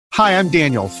Hi, I'm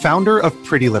Daniel, founder of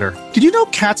Pretty Litter. Did you know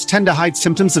cats tend to hide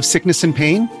symptoms of sickness and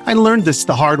pain? I learned this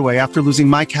the hard way after losing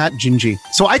my cat, Gingy.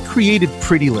 So I created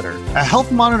Pretty Litter, a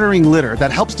health monitoring litter that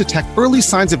helps detect early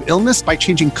signs of illness by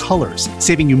changing colors,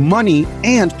 saving you money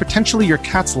and potentially your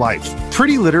cat's life.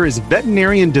 Pretty Litter is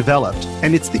veterinarian developed,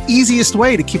 and it's the easiest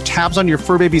way to keep tabs on your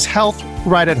fur baby's health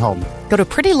right at home. Go to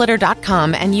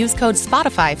prettylitter.com and use code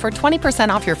SPOTIFY for 20%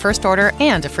 off your first order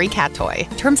and a free cat toy.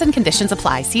 Terms and conditions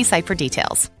apply. See site for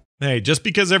details. Hey, just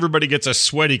because everybody gets a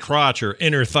sweaty crotch or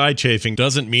inner thigh chafing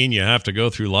doesn't mean you have to go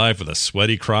through life with a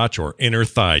sweaty crotch or inner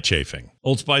thigh chafing.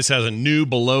 Old Spice has a new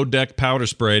Below Deck powder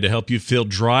spray to help you feel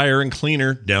drier and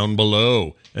cleaner down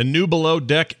below. A new Below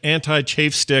Deck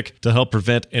anti-chafe stick to help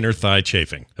prevent inner thigh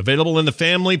chafing. Available in the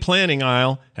family planning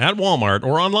aisle at Walmart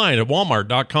or online at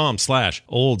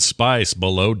walmart.com/Old Spice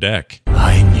Below Deck.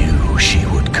 I knew she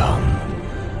would come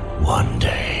one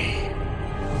day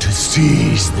to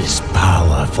seize this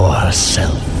power for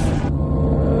herself.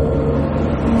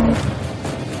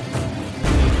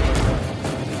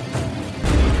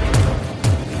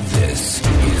 This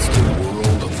is the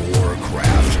World of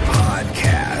Warcraft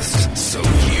podcast, so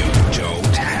you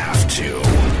don't have to.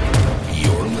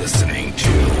 You're listening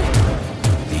to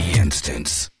The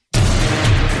Instance.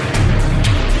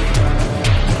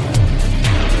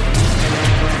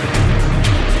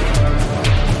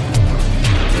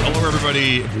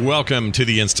 Everybody, welcome to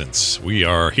The Instance. We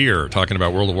are here talking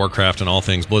about World of Warcraft and all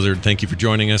things Blizzard. Thank you for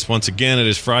joining us. Once again, it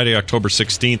is Friday, October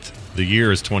 16th. The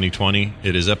year is 2020.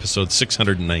 It is episode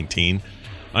 619.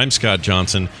 I'm Scott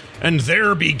Johnson, and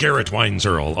there be Garrett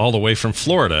Weinzierl, all the way from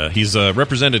Florida. He's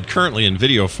represented currently in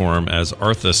video form as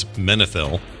Arthas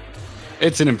Menethil.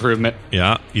 It's an improvement.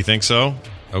 Yeah, you think so?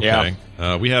 Okay.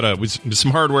 Yeah. We had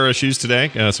some hardware issues today,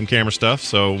 some camera stuff,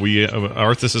 so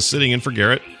Arthas is sitting in for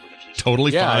Garrett.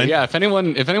 Totally fine. Yeah. If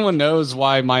anyone knows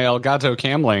why my Elgato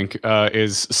Cam Link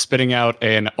is spitting out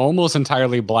an almost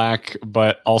entirely black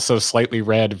but also slightly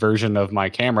red version of my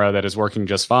camera that is working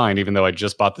just fine, even though I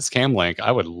just bought this Cam Link,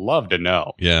 I would love to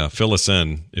know. Yeah, fill us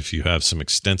in if you have some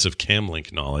extensive Cam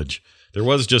Link knowledge. There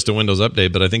was just a Windows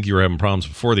update, but I think you were having problems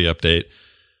before the update.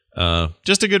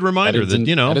 Just a good reminder that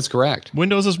that is correct.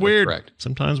 Windows is weird. Correct.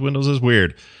 Sometimes Windows is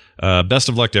weird. Best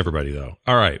of luck to everybody, though.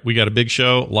 All right, we got a big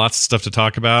show, lots of stuff to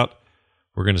talk about.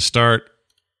 We're going to start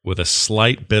with a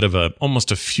slight bit of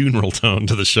almost a funeral tone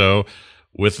to the show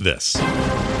with this.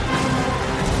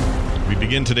 We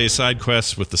begin today's side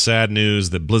quest with the sad news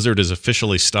that Blizzard is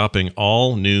officially stopping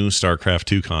all new StarCraft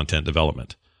II content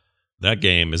development. That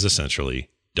game is essentially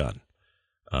done.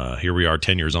 Here we are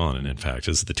 10 years on, and in fact,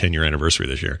 this is the 10-year anniversary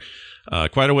this year.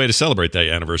 Quite a way to celebrate that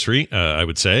anniversary, I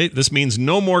would say. This means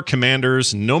no more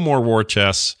commanders, no more war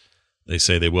chests. They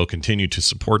say they will continue to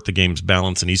support the game's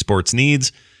balance and esports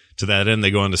needs. To that end,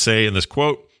 they go on to say in this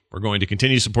quote, "We're going to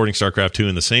continue supporting StarCraft II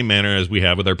in the same manner as we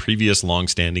have with our previous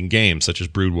long-standing games, such as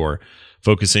Brood War,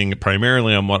 focusing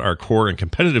primarily on what our core and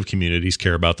competitive communities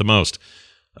care about the most."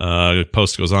 The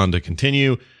post goes on to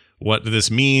continue. What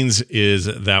this means is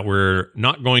that we're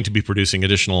not going to be producing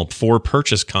additional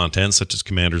for-purchase content, such as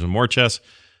Commanders and War Chests,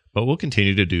 but we'll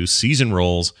continue to do season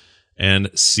roles and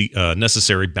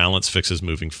necessary balance fixes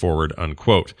moving forward,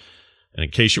 unquote. And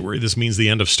in case you're worried, this means the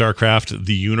end of StarCraft,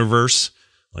 the universe.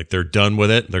 Like they're done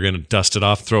with it. They're going to dust it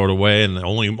off, throw it away, and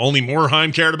only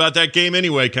Morheim cared about that game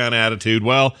anyway kind of attitude.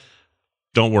 Well,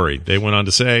 don't worry. They went on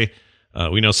to say,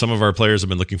 we know some of our players have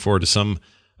been looking forward to some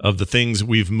of the things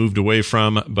we've moved away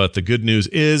from, but the good news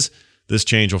is this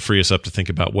change will free us up to think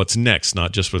about what's next,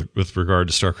 not just with regard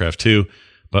to StarCraft 2,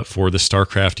 but for the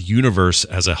StarCraft universe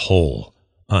as a whole.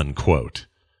 Unquote.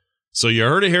 So you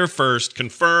heard it here first.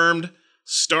 Confirmed.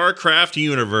 StarCraft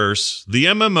Universe, the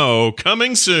MMO,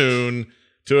 coming soon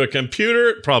to a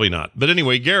computer. Probably not. But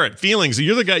anyway, Garrett, feelings.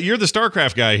 You're the guy. You're the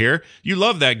StarCraft guy here. You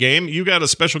love that game. You got a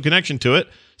special connection to it.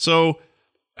 So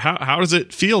how does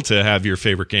it feel to have your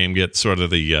favorite game get sort of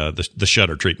the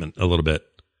shutter treatment a little bit?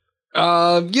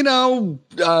 Honestly,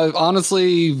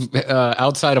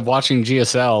 outside of watching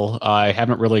GSL, I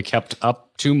haven't really kept up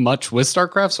too much with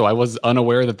StarCraft, so I was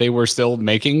unaware that they were still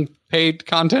making paid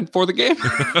content for the game.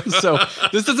 So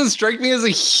this doesn't strike me as a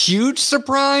huge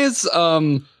surprise.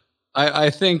 I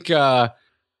think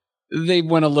they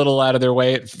went a little out of their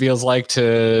way, it feels like,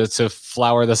 to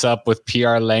flower this up with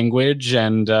PR language,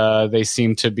 and they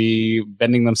seem to be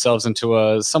bending themselves into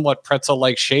a somewhat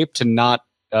pretzel-like shape to not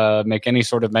make any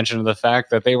sort of mention of the fact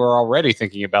that they were already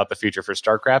thinking about the future for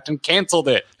StarCraft and canceled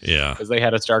it. Yeah. Because they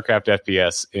had a StarCraft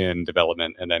FPS in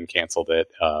development and then canceled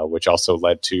it, which also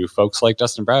led to folks like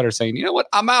Dustin Browder saying, you know what,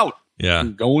 I'm out. Yeah.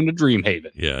 I'm going to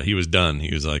Dreamhaven. Yeah, he was done.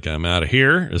 He was like, I'm out of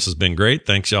here. This has been great.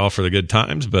 Thanks, y'all, for the good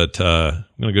times, but I'm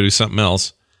going to go do something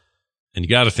else. And you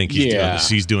got to think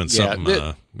he's doing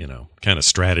something, kind of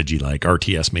strategy like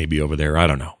RTS maybe over there. I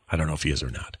don't know. I don't know if he is or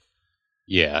not.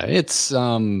 Yeah, it's,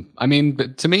 I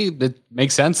mean, to me, it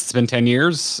makes sense. It's been 10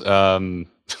 years,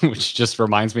 which just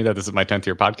reminds me that this is my 10th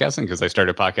year podcasting because I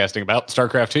started podcasting about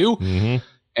StarCraft 2. Mm-hmm.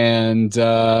 And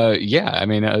I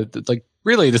mean, like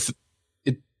really,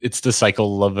 it's the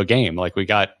cycle of a game. Like we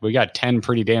got 10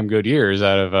 pretty damn good years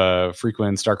out of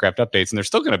frequent StarCraft updates, and they're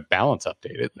still going to balance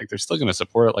update it. Like they're still going to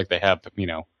support it, like they have,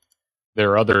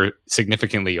 there are other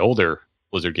significantly older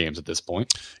Blizzard games at this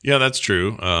point. Yeah, that's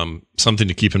true. Something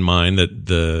to keep in mind that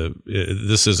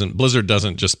Blizzard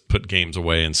doesn't just put games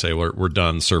away and say we're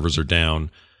done, servers are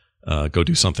down, go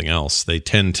do something else. They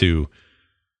tend to,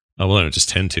 they don't just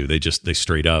tend to. They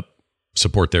straight up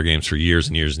support their games for years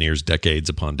and years and years, decades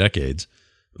upon decades.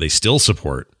 They still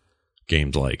support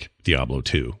games like Diablo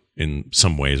 2 in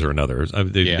some ways or another.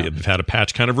 They've had a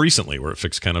patch kind of recently where it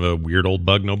fixed kind of a weird old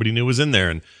bug nobody knew was in there,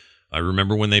 and I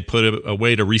remember when they put a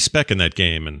way to respec in that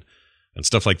game and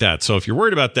stuff like that. So if you're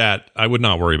worried about that, I would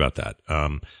not worry about that.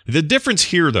 The difference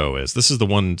here, though, is this is the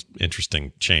one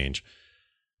interesting change.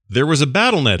 There was a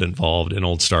BattleNet involved in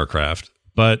old StarCraft,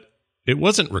 but it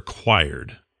wasn't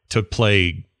required to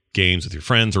play games with your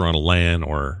friends or on a LAN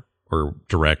or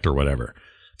direct or whatever.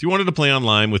 If you wanted to play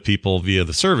online with people via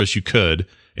the service, you could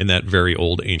in that very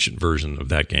old ancient version of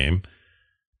that game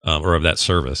or of that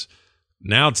service.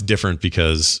 Now it's different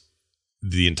because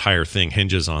the entire thing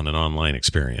hinges on an online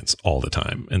experience all the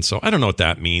time. And so I don't know what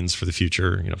that means for the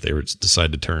future. If they were to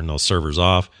decide to turn those servers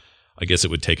off, I guess it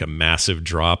would take a massive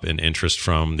drop in interest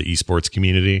from the esports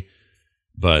community.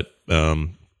 But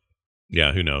who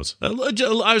knows? I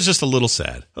was just a little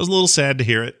sad. I was a little sad to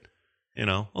hear it,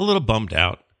 a little bummed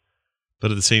out. But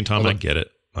at the same time, I get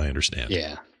it. I understand.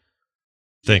 Yeah.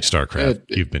 Thanks, StarCraft.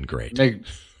 You've been great.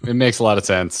 It makes a lot of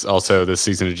sense. Also, this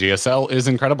season of GSL is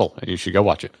incredible, and you should go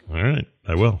watch it. All right,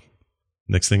 I will.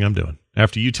 Next thing I'm doing.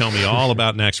 After you tell me all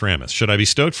about Naxxramas. Should I be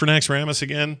stoked for Naxxramas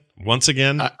again? Once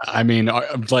again? I mean,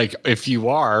 like, if you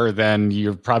are, then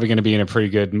you're probably going to be in a pretty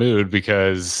good mood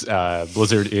because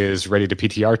Blizzard is ready to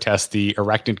PTR test the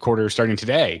Arachnid Quarter starting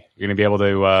today. You're going to be able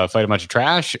to fight a bunch of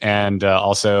trash and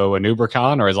also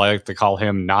Anuber-Khan, or as I like to call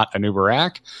him, not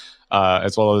Anubarak.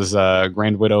 As well as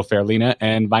Grand Widow Fairlina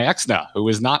and Myexna, who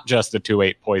is not just a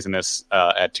 2/8 poisonous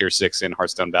at tier 6 in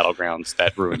Hearthstone Battlegrounds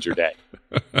that ruins your day.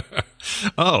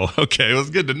 Oh, okay. It was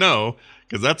good to know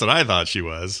because that's what I thought she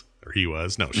was. Or he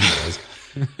was. No, she was.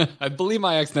 I believe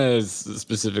Myexna is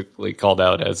specifically called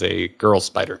out as a girl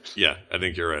spider. Yeah, I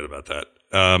think you're right about that.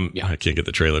 I can't get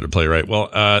the trailer to play right.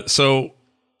 Well, so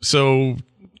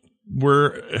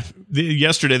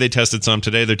yesterday they tested some.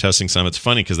 Today they're testing some. It's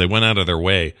funny because they went out of their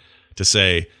way to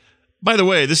say, by the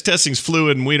way, this testing's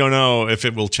fluid and we don't know if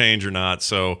it will change or not.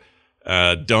 So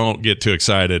don't get too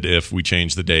excited if we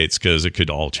change the dates because it could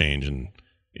all change and,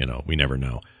 we never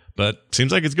know. But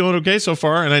seems like it's going okay so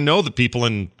far. And I know that people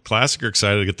in Classic are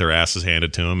excited to get their asses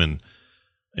handed to them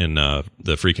in the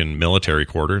freaking military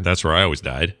quarter. That's where I always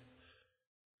died.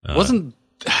 Don't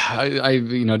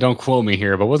quote me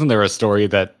here, but wasn't there a story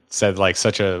that said like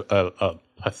such a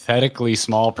pathetically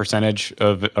small percentage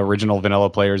of original vanilla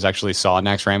players actually saw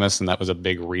Naxxramas, and that was a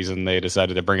big reason they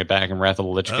decided to bring it back in Wrath of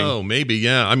the Lich King? Oh, maybe,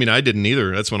 yeah. I mean, I didn't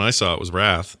either. That's when I saw it was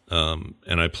Wrath, and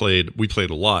we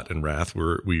played a lot in Wrath.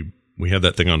 We had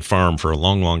that thing on farm for a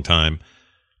long, long time,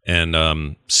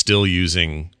 and still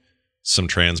using some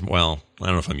I don't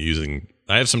know if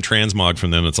I have some transmog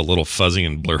from them. It's a little fuzzy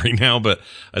and blurry now, but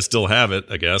I still have it,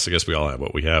 I guess. I guess we all have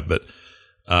what we have, but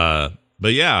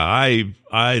yeah,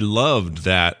 I loved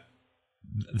that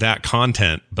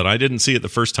content, but I didn't see it the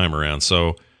first time around.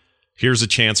 So here's a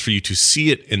chance for you to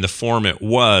see it in the form it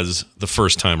was the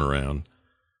first time around,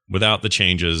 without the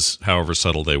changes, however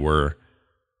subtle they were,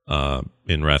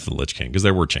 in Wrath of the Lich King, because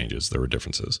there were changes, there were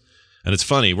differences. And it's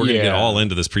funny, we're going to get all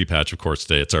into this pre-patch, of course,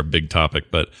 today. It's our big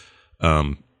topic, but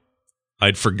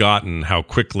I'd forgotten how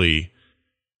quickly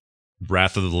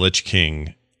Wrath of the Lich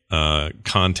King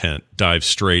content dives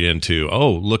straight into,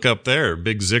 look up there,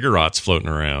 big ziggurats floating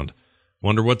around.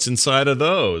 Wonder what's inside of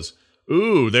those.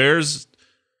 Ooh, there's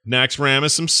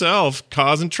Naxxramas himself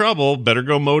causing trouble. Better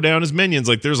go mow down his minions.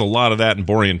 Like, there's a lot of that in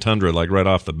Borean Tundra, like right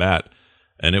off the bat.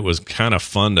 And it was kind of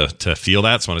fun to feel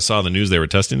that. So when I saw the news they were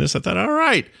testing this, I thought, all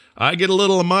right, I get a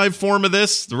little of my form of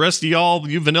this. The rest of y'all,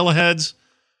 you vanilla heads,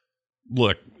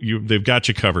 look, they've got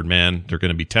you covered, man. They're going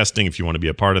to be testing if you want to be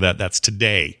a part of that. That's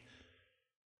today.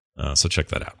 So check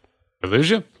that out.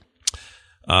 Illusia.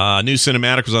 New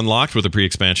cinematic was unlocked with a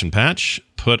pre-expansion patch.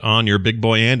 Put on your big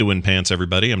boy Anduin pants,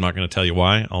 everybody. I'm not going to tell you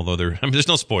why, although there's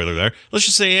no spoiler there. Let's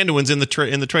just say Anduin's in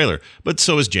the trailer. But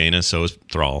so is Jaina, so is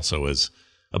Thrall, so is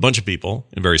a bunch of people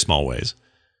in very small ways.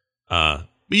 But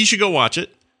you should go watch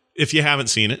it if you haven't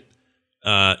seen it.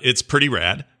 It's pretty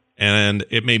rad, and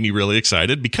it made me really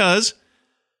excited because,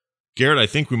 Garrett, I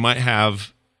think we might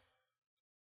have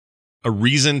a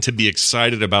reason to be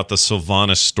excited about the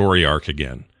Sylvanas story arc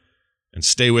again. And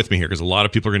stay with me here because a lot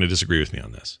of people are going to disagree with me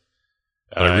on this.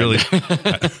 But I really...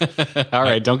 all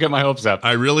right, don't get my hopes up.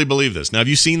 I really believe this. Now, have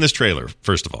you seen this trailer,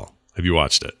 first of all? Have you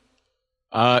watched it?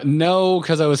 No,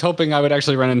 because I was hoping I would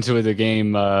actually run into the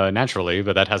game naturally,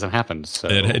 but that hasn't happened. So.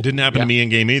 It didn't happen to me in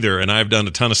game either, and I've done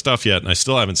a ton of stuff yet, and I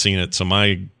still haven't seen it. So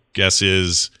my guess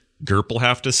is Gerp will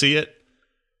have to see it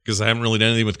because I haven't really done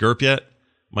anything with Gerp yet.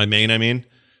 My main, I mean.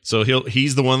 So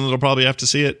he's the one that'll probably have to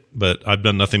see it, but I've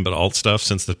done nothing but alt stuff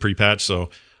since the pre-patch,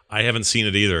 so I haven't seen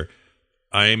it either.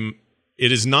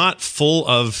 It is not full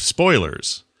of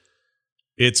spoilers.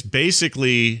 It's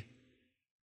basically,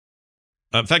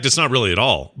 in fact, it's not really at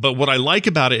all. But what I like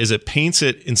about it is it paints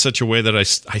it in such a way that I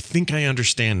think I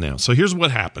understand now. So here's what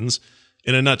happens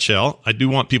in a nutshell. I do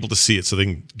want people to see it so they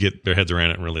can get their heads around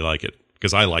it and really like it,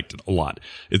 because I liked it a lot.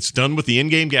 It's done with the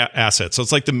in-game assets. So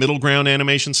it's like the middle ground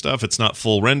animation stuff. It's not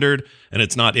full rendered, and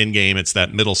it's not in-game. It's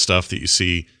that middle stuff that you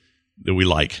see that we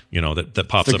like, that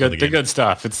pops up in the game. The good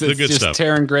stuff. It's the good just stuff.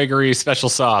 Taron Gregory special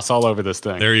sauce all over this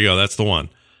thing. There you go. That's the one.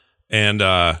 And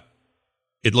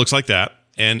it looks like that.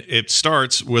 And it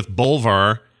starts with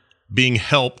Bolvar being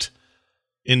helped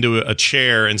into a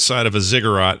chair inside of a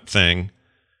ziggurat thing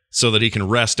so that he can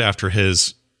rest after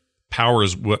his power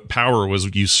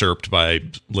was usurped by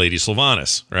Lady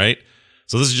Sylvanas, right?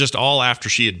 So this is just all after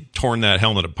she had torn that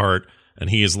helmet apart, and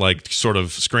he is like sort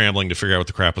of scrambling to figure out what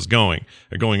the crap was going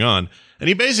on. And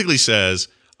he basically says,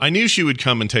 I knew she would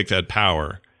come and take that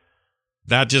power.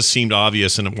 That just seemed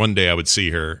obvious, and one day I would see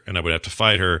her and I would have to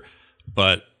fight her.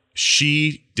 But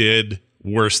she did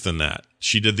worse than that.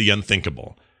 She did the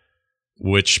unthinkable,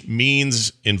 which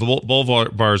means, in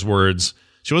Bolvar's words,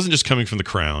 she wasn't just coming from the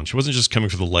crown. She wasn't just coming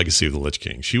for the legacy of the Lich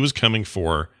King. She was coming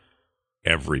for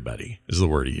everybody, is the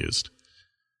word he used.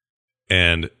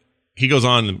 And he goes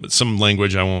on some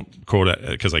language, I won't quote it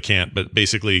because I can't, but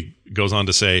basically goes on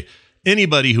to say,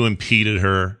 anybody who impeded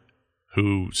her,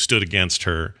 who stood against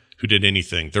her, who did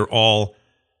anything, they're all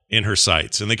in her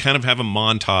sights. And they kind of have a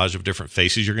montage of different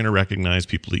faces you're going to recognize,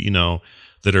 people that you know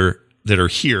that are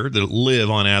here, that live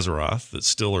on Azeroth, that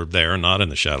still are there, not in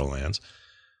the Shadowlands.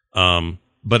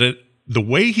 But the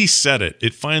way he said it,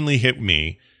 it finally hit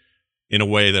me in a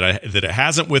way that it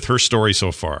hasn't with her story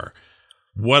so far.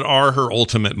 What are her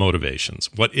ultimate motivations?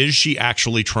 What is she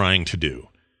actually trying to do?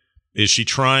 Is she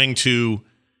trying to,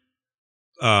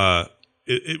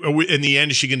 in the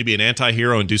end, is she going to be an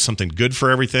anti-hero and do something good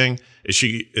for everything? Is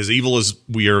she as evil as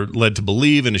we are led to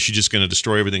believe? And is she just going to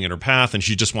destroy everything in her path? And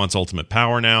she just wants ultimate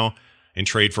power now and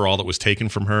trade for all that was taken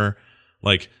from her?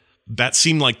 Like, that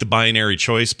seemed like the binary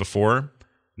choice before.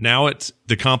 Now it's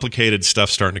the complicated stuff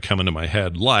starting to come into my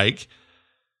head. Like,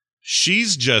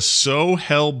 she's just so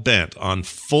hell-bent on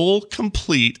full,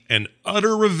 complete, and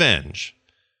utter revenge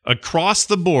across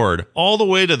the board, all the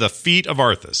way to the feet of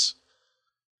Arthas,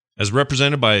 as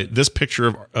represented by this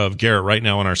picture of Garrett right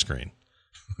now on our screen,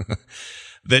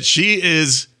 that she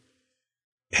is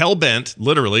hell-bent,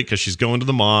 literally, because she's going to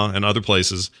the Maw and other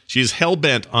places, she is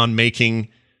hell-bent on making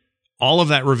all of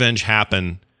that revenge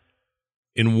happen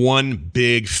in one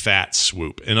big, fat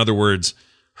swoop. In other words,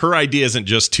 her idea isn't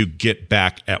just to get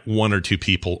back at one or two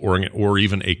people or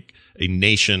even a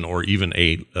nation or even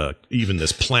even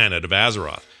this planet of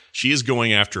Azeroth. She is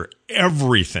going after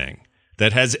everything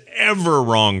that has ever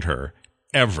wronged her,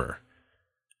 ever.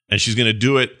 And she's going to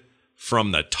do it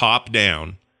from the top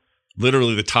down,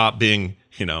 literally the top being,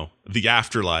 the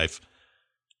afterlife.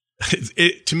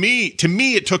 To me,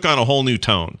 it took on a whole new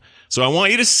tone. So I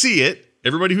want you to see it.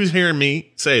 Everybody who's hearing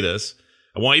me say this,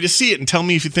 I want you to see it and tell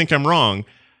me if you think I'm wrong.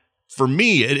 For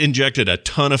me, it injected a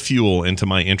ton of fuel into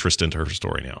my interest into her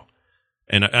story now.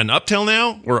 And up till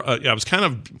now, where I was kind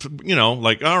of,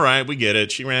 like, all right, we get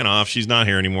it. She ran off. She's not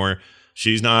here anymore.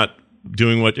 She's not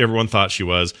doing what everyone thought she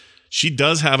was. She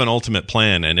does have an ultimate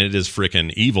plan, and it is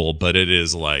freaking evil, but it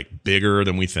is like bigger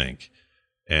than we think.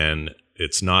 And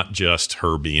it's not just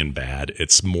her being bad.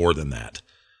 It's more than that.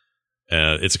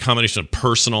 It's a combination of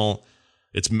personal,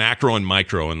 it's macro and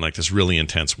micro in like this really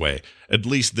intense way. At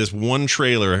least this one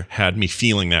trailer had me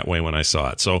feeling that way when I saw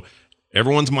it. So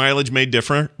everyone's mileage may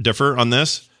differ on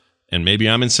this, and maybe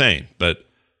I'm insane, but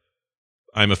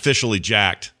I'm officially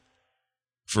jacked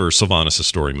for Sylvanas'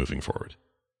 story moving forward.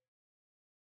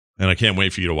 And I can't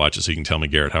wait for you to watch it so you can tell me,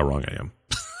 Garrett, how wrong I am.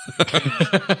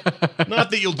 Not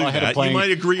that you'll do that. You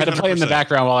might agree. I had to play in the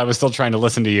background while I was still trying to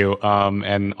listen to you.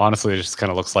 And honestly, it just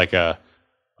kind of looks like a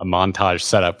montage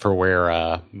setup for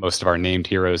where most of our named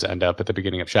heroes end up at the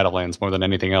beginning of Shadowlands more than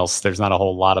anything else. There's not a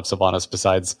whole lot of Sylvanas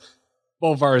besides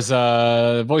Bolvar's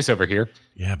voiceover here.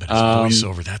 Yeah, but his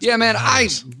voiceover, that's yeah, man.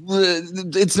 nice.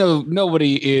 It's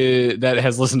nobody that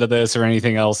has listened to this or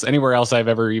anything else anywhere else I've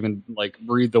ever even like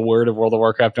breathed the word of World of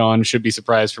Warcraft on should be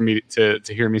surprised for me to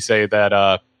hear me say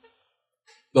that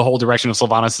the whole direction of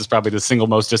Sylvanas is probably the single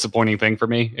most disappointing thing for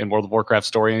me in World of Warcraft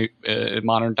story in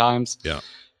modern times. Yeah.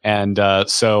 And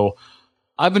so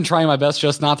I've been trying my best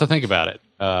just not to think about it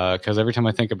because every time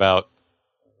I think about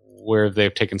where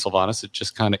they've taken Sylvanas, it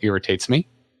just kind of irritates me.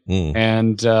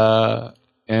 And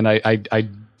I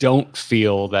don't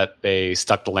feel that they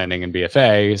stuck the landing in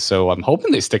BFA, so I'm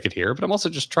hoping they stick it here, but I'm also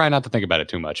just trying not to think about it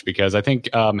too much because I think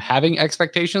having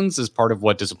expectations is part of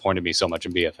what disappointed me so much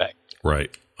in BFA. Right.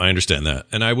 I understand that.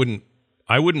 And I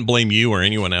wouldn't blame you or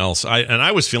anyone else.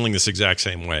 I was feeling this exact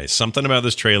same way. Something about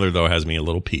this trailer, though, has me a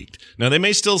little peaked. Now, they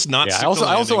may still not. Yeah, I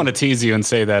also want to tease you and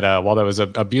say that while that was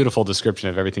a beautiful description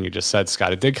of everything you just said,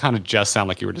 Scott, it did kind of just sound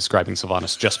like you were describing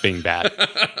Sylvanas just being bad.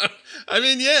 I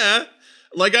mean, yeah.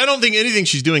 Like, I don't think anything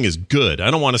she's doing is good. I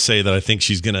don't want to say that I think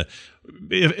she's going to.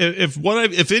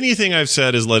 If anything I've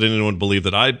said is let anyone believe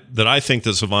that I think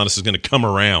that Sylvanas is going to come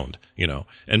around,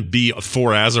 and be for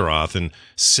Azeroth and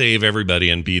save everybody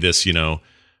and be this,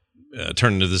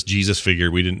 turn into this Jesus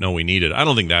figure we didn't know we needed. I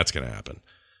don't think that's going to happen.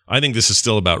 I think this is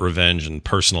still about revenge and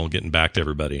personal getting back to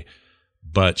everybody.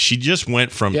 But she just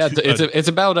went from it's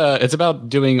about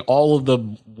doing all of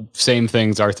the same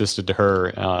things Arthas did to her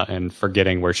and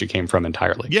forgetting where she came from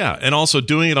entirely. Yeah, and also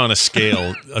doing it on a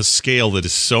scale that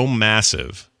is so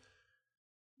massive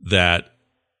that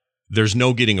there's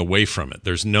no getting away from it.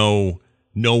 There's no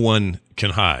one can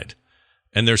hide,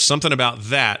 and there's something about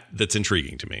that that's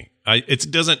intriguing to me.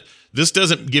 This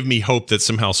doesn't give me hope that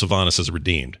somehow Sylvanas is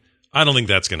redeemed. I don't think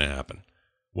that's going to happen.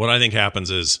 What I think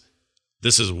happens is,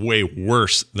 this is way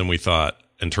worse than we thought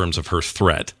in terms of her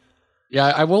threat. Yeah,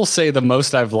 I will say the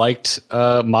most I've liked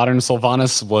modern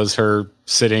Sylvanas was her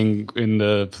sitting in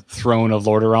the throne of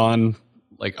Lordaeron,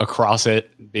 like across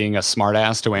it, being a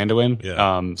smartass to Anduin.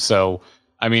 Yeah. So,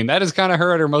 I mean, that is kind of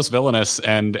her at her most villainous,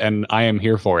 and I am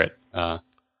here for it.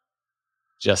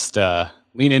 Just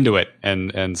lean into it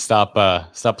and stop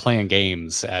playing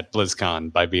games at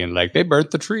BlizzCon by being like, they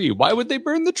burnt the tree. Why would they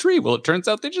burn the tree? Well, it turns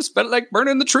out they just felt like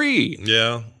burning the tree.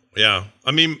 Yeah.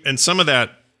 I mean, and some of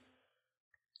that,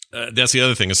 that's the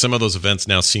other thing, is some of those events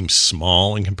now seem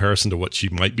small in comparison to what she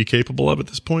might be capable of at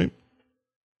this point.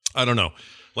 I don't know.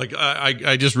 Like,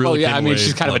 I just really. Oh yeah, I mean,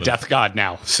 she's kind of a death god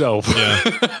now, so yeah.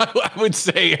 I would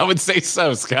say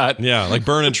so, Scott. Yeah, like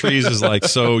burning trees is like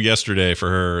so yesterday for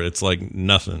her. It's like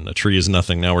nothing. A tree is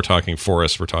nothing. Now we're talking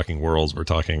forests. We're talking worlds. We're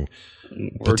talking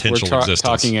potential existence.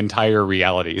 Talking entire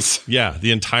realities. Yeah,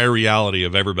 the entire reality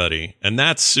of everybody, and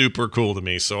that's super cool to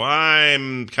me. So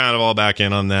I'm kind of all back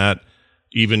in on that,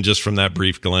 even just from that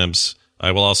brief glimpse.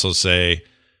 I will also say,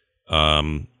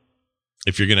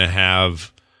 if you're going to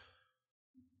have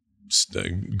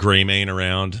Greymane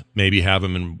around, maybe have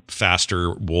him in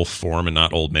faster wolf form and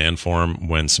not old man form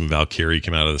when some Valkyrie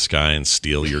come out of the sky and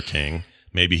steal your king.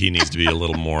 Maybe he needs to be a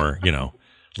little more, a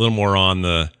little more on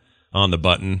the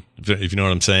button, if you know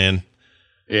what I'm saying.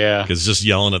 Yeah. Because just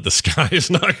yelling at the sky is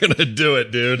not going to do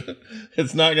it, dude.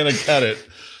 It's not going to cut it.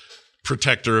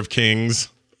 Protector of kings,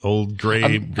 old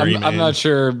Greymane. I'm not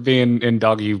sure being in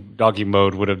doggy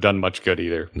mode would have done much good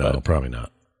either. No, probably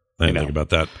not. I didn't think about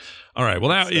that. All right. Well,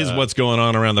 that is what's going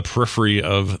on around the periphery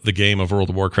of the game of World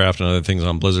of Warcraft and other things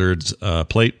on Blizzard's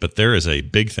plate. But there is a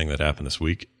big thing that happened this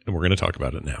week, and we're going to talk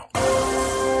about it now.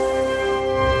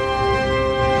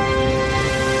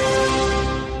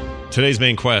 Today's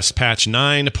main quest, patch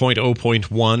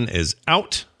 9.0.1, is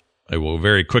out. I will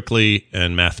very quickly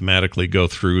and mathematically go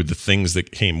through the things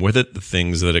that came with it, the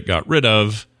things that it got rid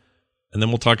of, and then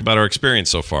we'll talk about our experience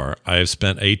so far. I have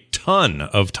spent a ton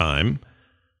of time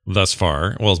thus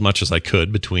far, well, as much as I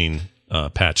could between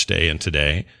patch day and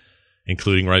today,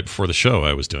 including right before the show,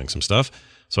 I was doing some stuff.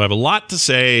 So I have a lot to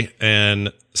say,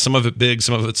 and some of it big,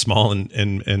 some of it small and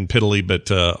piddly,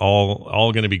 but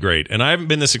all going to be great. And I haven't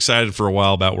been this excited for a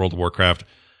while about World of Warcraft.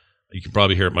 You can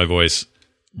probably hear it in my voice.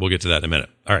 We'll get to that in a minute.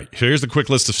 All right, here's the quick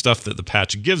list of stuff that the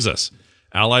patch gives us.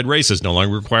 Allied races no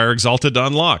longer require Exalted to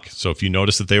unlock. So if you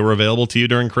notice that they were available to you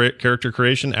during character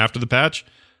creation after the patch,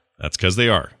 that's because they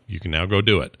are. You can now go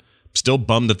do it. Still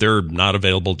bummed that they're not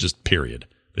available, just period.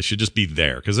 They should just be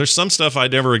there. Because there's some stuff I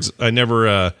never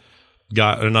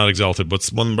got, not Exalted.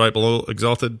 What's one right below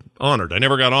Exalted? Honored. I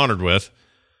never got honored with.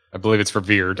 I believe it's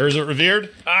Revered. Or is it Revered?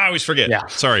 I always forget. Yeah.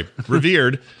 Sorry.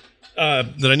 Revered.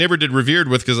 that I never did Revered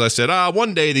with because I said,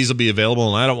 one day these will be available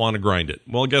and I don't want to grind it.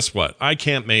 Well, guess what? I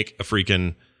can't make a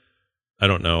freaking, I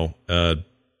don't know,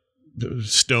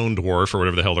 Stone Dwarf or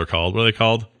whatever the hell they're called. What are they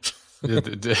called?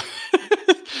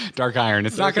 Dark Iron.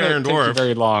 It's Dark not going Iron to take you Dwarf.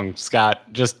 very long,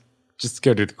 Scott. Just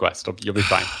go do the quest. You'll be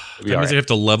fine. You'll be That all means right. I have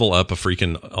to level up a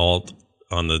freaking alt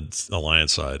on the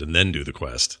Alliance side and then do the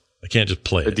quest. I can't just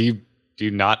play it. Do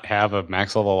you not have a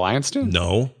max level Alliance tune?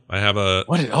 No, I have a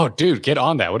Oh, dude, get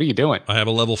on that. What are you doing? I have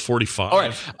a level 45. All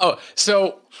right. Oh,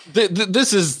 so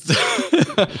this is.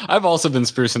 I've also been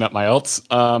sprucing up my ults.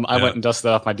 I went and dusted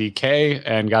off my DK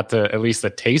and got to at least a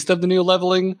taste of the new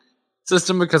leveling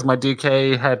system because my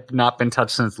DK had not been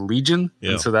touched since Legion,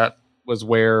 Yeah. and so that was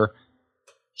where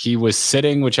he was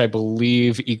sitting, which I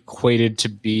believe equated to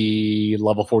be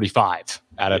level 45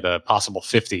 out of the possible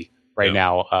 50 right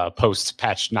now, post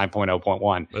patch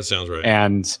 9.0.1. That sounds right.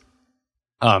 And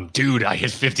dude, I hit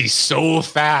 50 so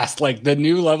fast. Like the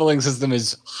new leveling system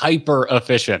is hyper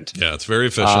efficient. Yeah, it's very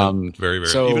efficient. Very.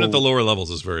 so- Even at the lower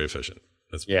levels, it's very efficient.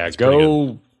 It's pretty good.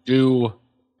 Go do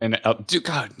and dude,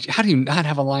 God, how do you not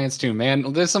have Alliance tune,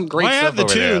 man? There's some great I stuff have the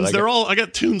over there. tunes. Like, I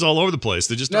got tunes all over the place.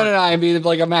 They just no. I mean,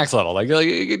 like a max level. Like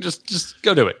just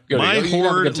go do it. my do it. You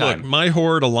have a good horde. time. Look, my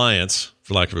horde alliance,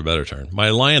 for lack of a better term, my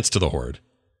alliance to the horde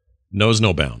knows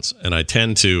no bounds, and I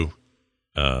tend to.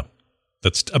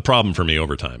 That's a problem for me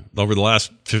over time. Over the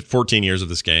last 14 years of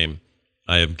this game,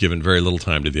 I have given very little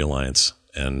time to the alliance,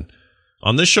 and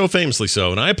on this show, famously so.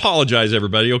 And I apologize,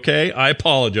 everybody. Okay, I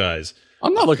apologize.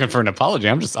 I'm not looking for an apology.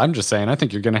 I'm just saying I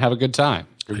think you're going to have a good time.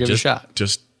 Give it a shot.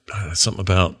 Just something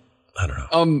about I don't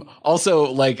know.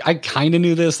 Also, like, I kind of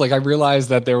knew this. Like, I realized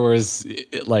that there was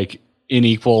like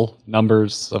unequal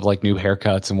numbers of like new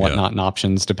haircuts and whatnot and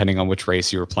options depending on which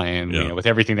race you were playing. Yeah. You know, with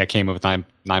everything that came with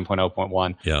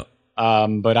 9.0.1. Yeah.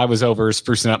 But I was over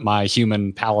sprucing up my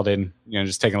human paladin. You know,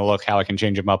 just taking a look how I can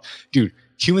change them up. Dude,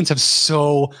 humans have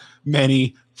so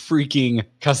many freaking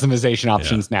customization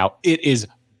options now. It is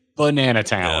banana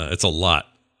town. Yeah, it's a lot.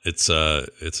 It's a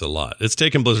lot. It's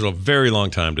taken Blizzard a very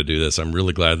long time to do this. I'm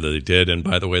really glad that they did. And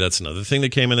by the way, that's another thing that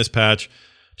came in this patch.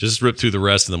 Just rip through the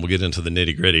rest, and then we'll get into the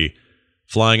nitty gritty.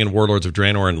 Flying and Warlords of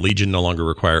Draenor and Legion no longer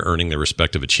require earning their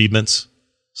respective achievements.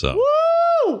 So,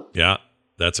 yeah,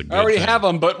 that's a good. I already thing. have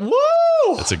them, but woo!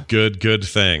 That's a good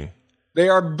thing. They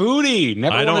are booty.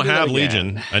 Never. I wanna don't do that have again.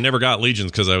 Legion. I never got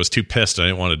Legions because I was too pissed. I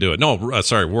didn't want to do it. No,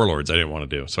 sorry, Warlords. I didn't want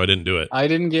to do, so I didn't do it. I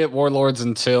didn't get Warlords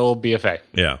until BFA.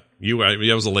 Yeah,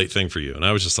 that was a late thing for you, and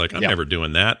I was just like, I'm never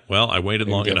doing that. Well, I waited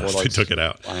long get enough. They Warlords took it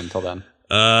out. until then.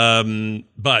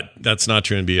 But that's not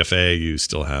true in BFA. You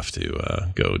still have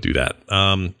to go do that.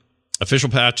 Official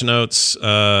patch notes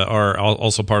are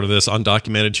also part of this.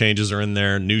 Undocumented changes are in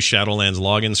there. New Shadowlands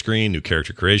login screen, new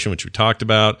character creation, which we talked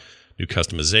about, new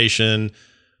customization,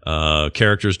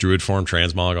 characters, druid form,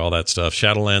 transmog, all that stuff.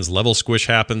 Shadowlands level squish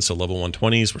happens, so level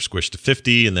 120s were squished to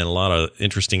 50, and then a lot of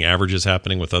interesting averages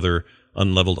happening with other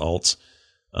unleveled alts.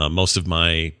 Most of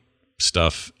my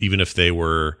stuff, even if they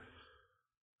were,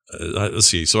 let's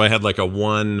see, so I had like a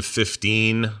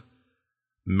 115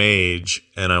 mage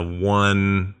and a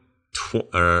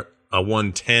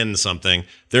 110 something.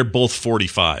 They're both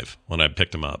 45 when I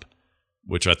picked them up,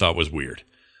 which I thought was weird.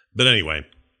 But anyway,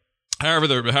 however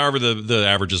the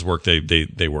averages work,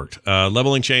 they worked.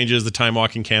 Leveling changes, the time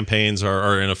walking campaigns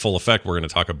are in a full effect. We're going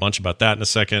to talk a bunch about that in a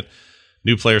second.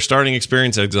 New player starting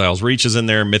experience, Exile's Reach is in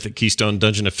there. Mythic Keystone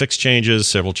Dungeon affix changes,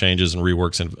 several changes and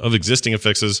reworks of existing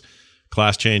affixes,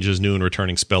 class changes, new and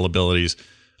returning spell abilities,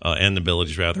 and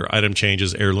abilities rather, item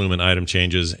changes, heirloom and item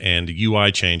changes, and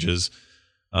UI changes.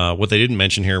 What they didn't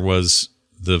mention here was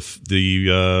the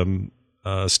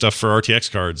stuff for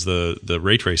RTX cards. The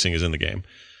ray tracing is in the game,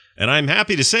 and I'm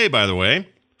happy to say, by the way,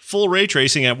 full ray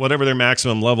tracing at whatever their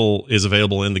maximum level is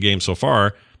available in the game so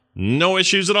far. No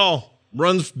issues at all.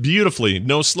 Runs beautifully.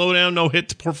 No slowdown, no hit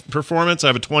to performance. I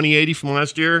have a 2080 from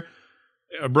last year.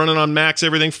 I'm running on max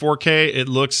everything 4K. It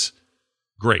looks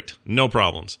great. No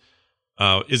problems.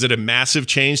 Is it a massive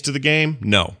change to the game?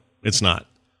 No, it's not.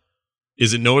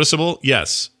 Is it noticeable?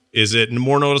 Yes. Is it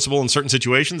more noticeable in certain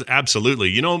situations?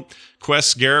 Absolutely. You know,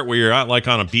 quests, Garrett, where you're out like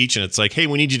on a beach and it's like, hey,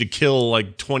 we need you to kill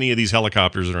like 20 of these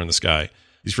helicopters that are in the sky.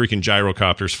 These freaking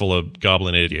gyrocopters full of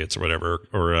goblin idiots or whatever,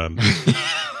 or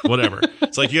whatever.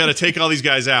 It's like you got to take all these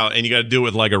guys out and you got to do it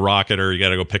with like a rocket, or you got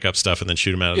to go pick up stuff and then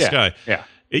shoot them out of the sky. Yeah.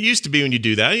 It used to be when you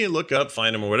do that, you look up,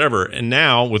 find them or whatever. And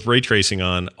now with ray tracing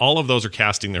on, all of those are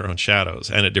casting their own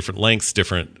shadows, and at different lengths,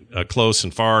 different close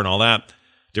and far and all that,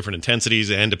 different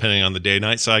intensities, and depending on the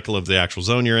day-night cycle of the actual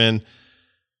zone you're in.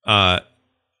 All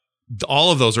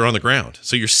of those are on the ground.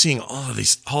 So you're seeing all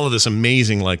of this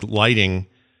amazing like lighting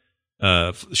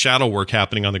shadow work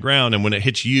happening on the ground. And when it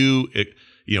hits you,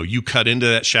 you cut into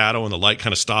that shadow and the light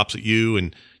kind of stops at you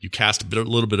and you cast a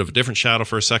little bit of a different shadow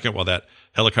for a second while that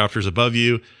helicopter's above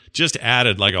you. Just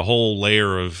added like a whole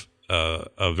layer of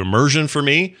immersion for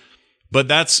me.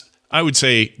 But I would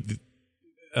say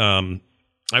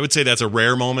that's a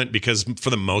rare moment because for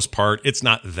the most part, it's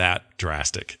not that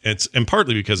drastic. And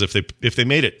partly because if they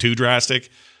made it too drastic,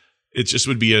 it just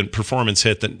would be a performance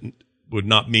hit that would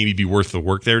not maybe be worth the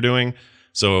work they're doing.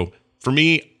 So for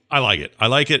me, I like it.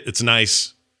 It's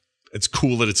nice. It's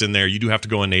cool that it's in there. You do have to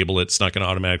go enable it. It's not going to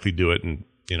automatically do it and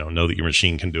know that your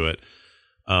machine can do it.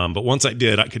 But once I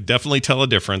did, I could definitely tell a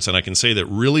difference. And I can say that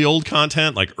really old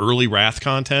content, like early Wrath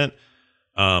content,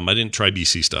 I didn't try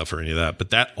BC stuff or any of that,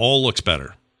 but that all looks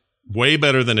better. Way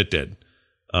better than it did.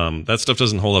 That stuff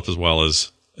doesn't hold up as well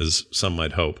as some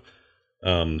might hope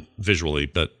visually,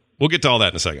 but we'll get to all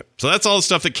that in a second. So that's all the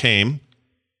stuff that came.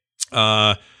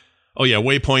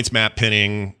 Waypoints, map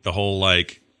pinning, the whole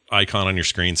like icon on your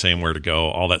screen saying where to go.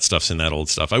 All that stuff's in that old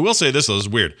stuff. I will say this though, is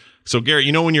weird. So Garrett,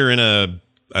 when you're in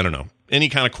any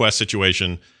kind of quest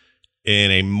situation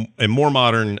in a more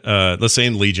modern, let's say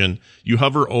in Legion, you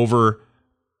hover over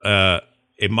a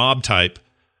mob type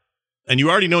and you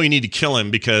already know you need to kill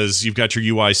him because you've got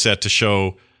your UI set to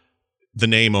show the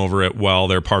name over it while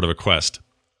they're part of a quest.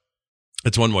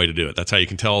 That's one way to do it. That's how you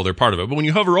can tell they're part of it. But when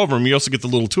you hover over them, you also get the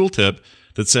little tooltip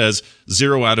that says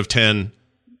 0 out of 10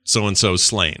 so-and-so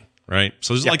slain, right?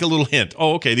 So there's like a little hint.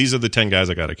 Oh, okay, these are the 10 guys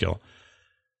I got to kill.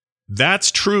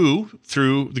 That's true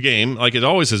through the game, like it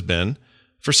always has been.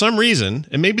 For some reason,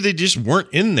 and maybe they just weren't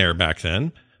in there back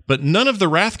then, but none of the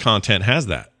Wrath content has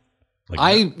that.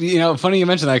 Funny you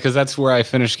mentioned that because that's where I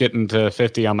finished getting to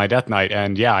 50 on my Death Knight.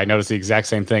 And yeah, I noticed the exact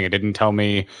same thing. It didn't tell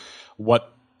me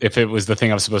if it was the thing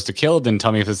I was supposed to kill. It didn't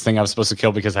tell me if it's the thing I was supposed to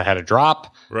kill because I had a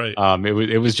drop. Right.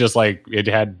 It was just like it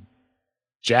had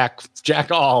jack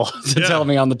all to tell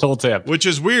me on the tooltip. Which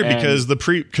is weird because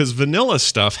vanilla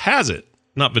stuff has it.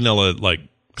 Not vanilla like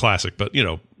classic, but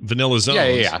vanilla zones.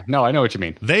 Yeah. No, I know what you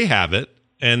mean. They have it.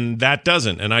 And that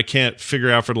doesn't. And I can't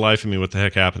figure out for the life of me what the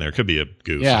heck happened there. It could be a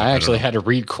goof. Yeah, I actually had to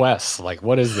read quests. Like,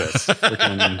 what is this?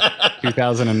 Freaking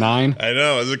 2009? I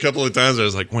know. There's a couple of times I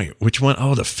was like, wait, which one?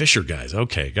 Oh, the Fisher guys.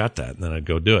 Okay, got that. And then I'd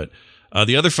go do it.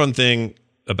 The other fun thing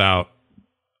about,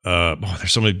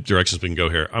 there's so many directions we can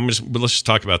go here. Let's just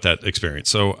talk about that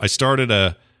experience. So I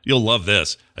started you'll love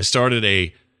this. I started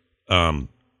a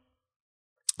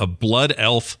Blood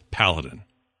Elf Paladin.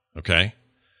 Okay.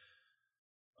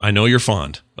 I know you're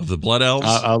fond of the Blood Elves.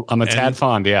 I'm a tad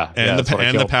fond, yeah. And the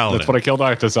Paladin. That's what I killed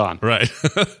Arthas on. Right.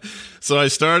 So I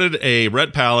started a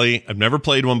Ret Pally. I've never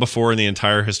played one before in the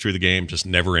entire history of the game. Just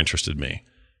never interested me.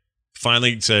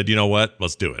 Finally said, you know what?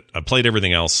 Let's do it. I played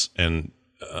everything else and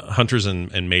hunters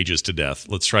and mages to death.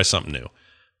 Let's try something new.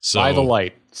 So by the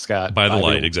light, Scott. By the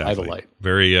light, exactly. By the light.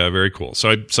 Very, very cool.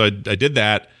 So I did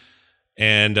that,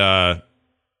 and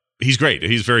he's great.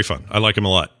 He's very fun. I like him a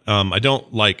lot. I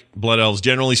don't like Blood Elves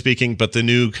generally speaking, but the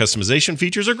new customization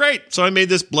features are great. So I made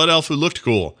this Blood Elf who looked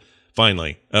cool,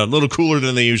 finally. A little cooler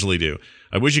than they usually do.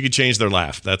 I wish you could change their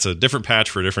laugh. That's a different patch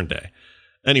for a different day.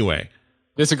 Anyway.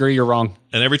 Disagree, you're wrong.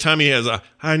 And every time he has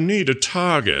I need a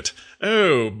target.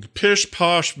 Oh, pish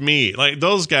posh me. Like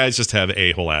those guys just have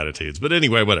a-hole attitudes. But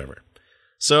anyway, whatever.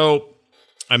 So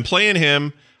I'm playing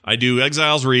him. I do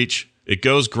Exile's Reach. It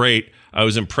goes great. I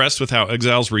was impressed with how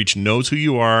Exile's Reach knows who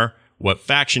you are, what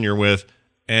faction you're with,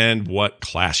 and what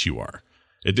class you are.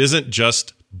 It isn't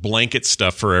just blanket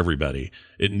stuff for everybody.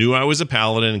 It knew I was a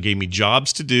paladin and gave me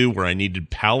jobs to do where I needed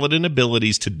paladin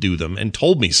abilities to do them and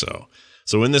told me so.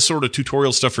 So in this sort of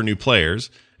tutorial stuff for new players,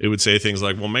 it would say things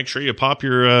like, well, make sure you pop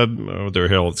your, what the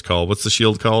hell it's called. What's the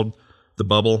shield called? The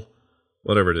bubble?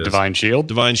 Whatever it is. Divine Shield?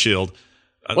 Divine Shield.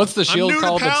 What's the shield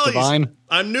called that's divine?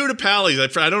 I'm new to Pallies.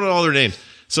 I don't know all their names.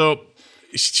 So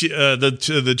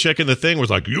the chick in the thing was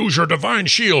like, use your divine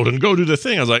shield and go do the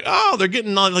thing. I was like, oh, they're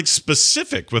getting like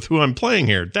specific with who I'm playing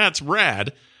here. That's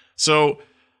rad. So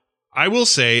I will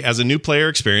say, as a new player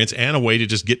experience and a way to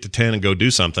just get to 10 and go do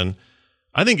something,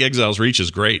 I think Exile's Reach is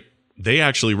great. They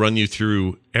actually run you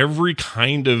through every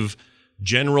kind of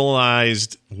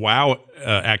generalized WoW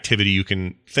activity you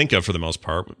can think of for the most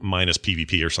part, minus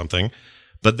PvP or something.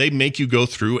 But they make you go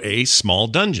through a small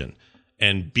dungeon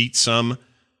and beat some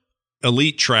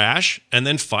elite trash and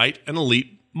then fight an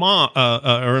elite or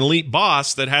an elite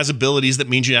boss that has abilities that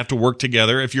means you have to work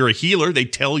together. If you're a healer, they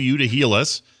tell you to heal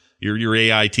us, your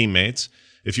AI teammates.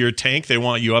 If you're a tank, they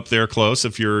want you up there close.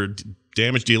 If you're a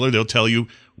damage dealer, they'll tell you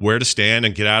where to stand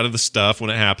and get out of the stuff when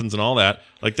it happens and all that.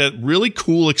 Like that really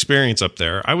cool experience up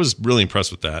there. I was really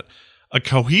impressed with that. A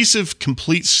cohesive,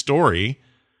 complete story.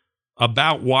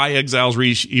 about why Exile's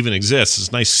Reach even exists. It's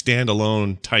a nice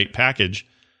standalone tight package.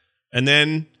 And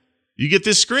then you get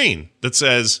this screen that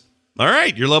says, all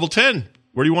right, you're level 10.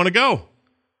 Where do you want to go?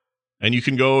 And you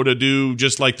can go to do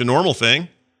just like the normal thing,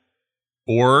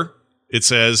 or it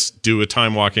says do a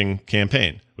time walking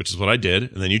campaign, which is what I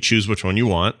did. And then you choose which one you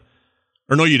want.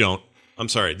 Or no, you don't. I'm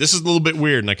sorry. This is a little bit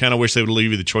weird, and I kind of wish they would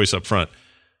leave you the choice up front.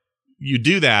 You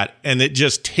do that, and it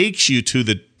just takes you to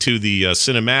the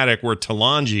cinematic where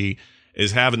Talanji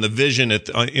is having the vision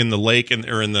in the lake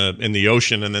or in the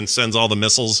ocean, and then sends all the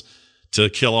missiles to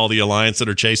kill all the Alliance that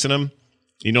are chasing him.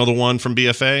 You know the one from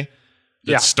BFA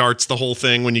that starts the whole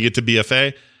thing when you get to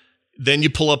BFA. Then you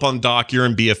pull up on dock. You're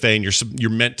in BFA, and you're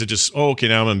meant to just okay,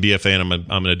 now I'm in BFA, and I'm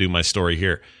going to do my story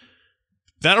here.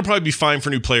 That'll probably be fine for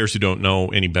new players who don't know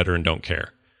any better and don't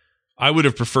care. I would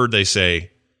have preferred they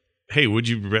say, "Hey,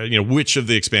 which of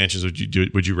the expansions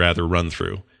would you rather run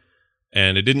through?"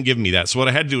 And it didn't give me that. So what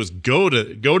I had to do was go to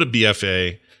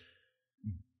BFA,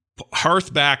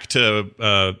 hearth back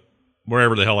to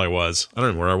wherever the hell I was. I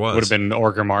don't know where I was. Would have been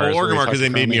Orgrimmar. Oh, Orgrimmar, because they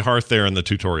made me hearth there in the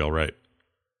tutorial, right?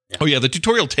 Yeah. Oh yeah, the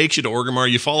tutorial takes you to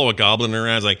Orgrimmar. You follow a goblin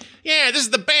around. It's like, yeah, this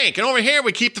is the bank, and over here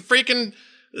we keep the freaking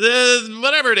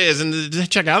whatever it is, and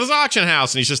check out this auction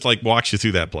house. And he's just like walks you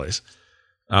through that place.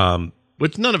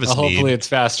 Which none of us need. Hopefully it's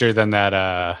faster than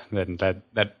that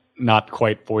not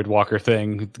quite Voidwalker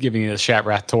thing, giving you the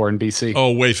Shattrath tour in BC.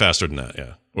 Oh, way faster than that,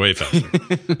 yeah. Way faster.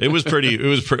 It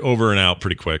was over and out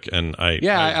pretty quick, and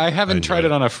I haven't tried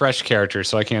it on a fresh character,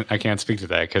 so I can't speak to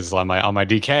that, because on my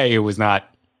DK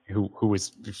who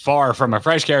was far from a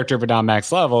fresh character but not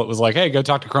max level, it was like, hey, go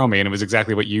talk to Chromie, and it was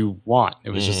exactly what you want.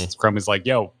 It was just Chromie's like,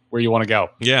 yo, where you want to go?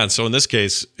 Yeah, and so in this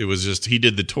case, it was just he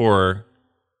did the tour,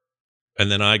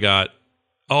 and then I got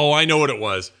I know what it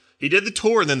was. He did the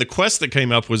tour, and then the quest that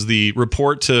came up was the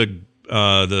report to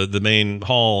the main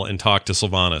hall and talk to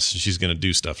Sylvanas. She's going to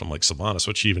do stuff. I'm like, Sylvanas,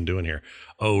 what's she even doing here?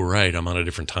 Oh, right, I'm on a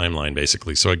different timeline,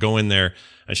 basically. So I go in there,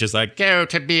 and she's like, go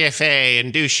to BFA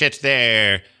and do shit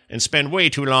there, and spend way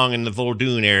too long in the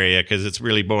Vol'dun area because it's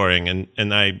really boring.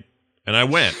 And I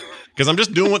went because I'm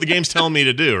just doing what the game's telling me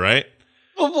to do, right?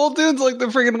 Well, Vol'dun's like the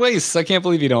friggin' wastes. I can't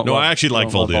believe you don't. No, I actually like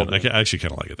Vol'dun. I actually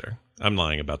kind of like it there. I'm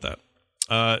lying about that.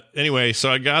 Anyway, so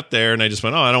I got there and I just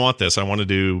went, I don't want this. I want to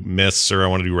do Myths, or I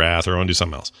want to do Wrath, or I want to do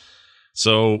something else.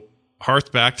 So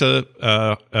hearthed back to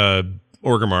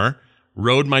Orgrimmar,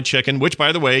 rode my chicken, which,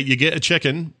 by the way, you get a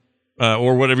chicken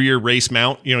or whatever your race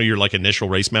mount, your like initial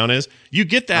race mount is. You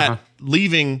get that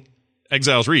leaving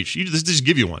Exile's Reach. This just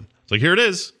give you one. It's like, here it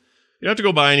is. You don't have to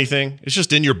go buy anything. It's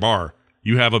just in your bar.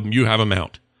 You have a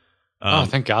mount.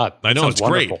 Thank God. I know, it's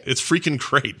wonderful. Great. It's freaking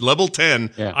great. Level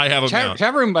 10, yeah. I have a mount.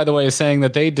 Chat room, by the way, is saying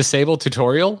that they disabled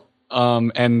tutorial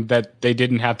and that they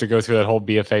didn't have to go through that whole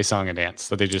BFA song and dance,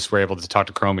 that they just were able to talk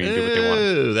to Chromie and do what they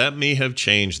wanted. That may have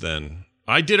changed then.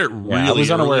 I did it really I was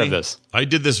unaware early. Of this. I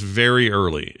did this very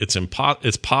early.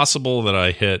 It's possible that I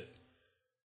hit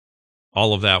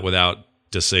all of that without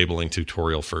disabling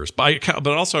tutorial first. But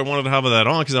also I wanted to have that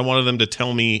on because I wanted them to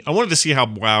tell me, I wanted to see how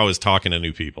WoW is talking to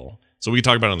new people. So we can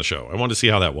talk about it on the show. I wanted to see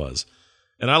how that was.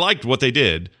 And I liked what they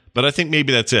did, but I think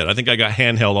maybe that's it. I think I got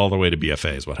handheld all the way to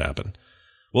BFA is what happened.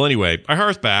 Well, anyway, I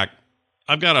hearth back.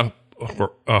 I've got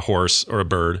a horse or a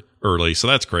bird early, so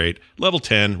that's great. Level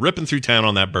 10, ripping through town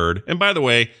on that bird. And by the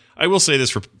way, I will say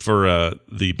this for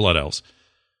the Blood Elves.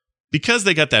 Because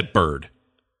they got that bird,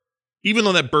 even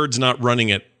though that bird's not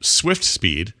running at swift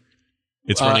speed,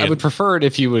 it's running I would prefer it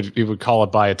if you would call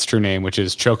it by its true name, which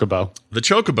is Chocobo. The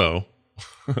Chocobo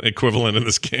equivalent in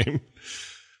this game.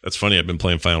 That's funny. I've been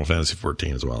playing Final Fantasy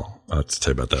 14 as well. I'll have to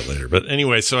tell you about that later. But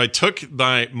anyway, so I took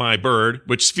my bird,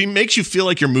 which makes you feel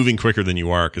like you're moving quicker than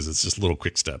you are because it's just little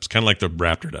quick steps, kind of like the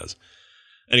raptor does.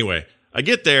 Anyway, I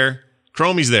get there.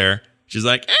 Chromie's there. She's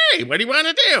like, hey, what do you want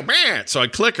to do? Man. So I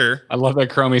click her. I love that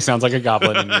Chromie sounds like a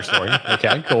goblin in your story.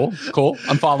 Okay, cool.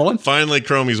 I'm following. Finally,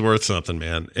 Chromie's worth something,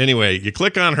 man. Anyway, you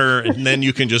click on her, and then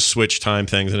you can just switch time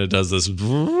things, and it does this.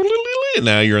 And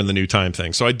now you're in the new time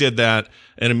thing. So I did that,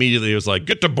 and immediately it was like,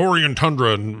 get to Borean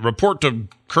Tundra and report to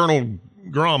Colonel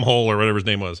Gromhole or whatever his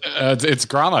name was. It's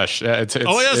Grommash. That's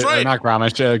right. Not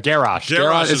Grommash.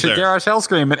 Garrosh. It's a Garrosh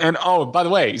Hellscream. And oh, by the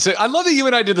way, so I love that you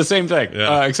and I did the same thing.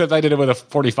 Yeah. Except I did it with a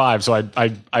 45, so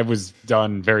I was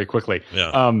done very quickly.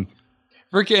 Yeah.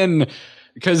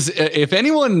 Because if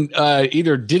anyone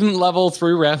either didn't level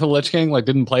through Wrath of the Lich King, like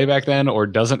didn't play back then, or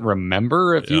doesn't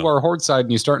remember, if you are Horde side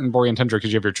and you start in Borean Tundra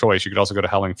because you have your choice, you could also go to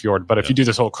Helling Fjord. But if you do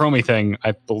this whole Chromie thing,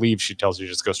 I believe she tells you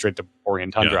just go straight to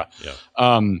Borean Tundra. Yeah.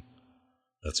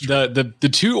 That's true. The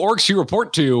two orcs you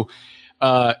report to,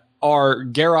 are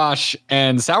Garrosh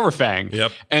and Sourfang.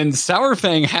 Yep. And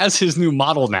Sourfang has his new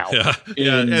model now.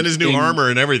 Yeah. And his new armor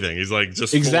and everything. He's like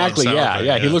just exactly. full on Sourfang.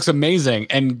 Yeah. He looks amazing.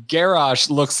 And Garrosh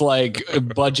looks like a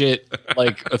budget,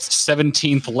 like a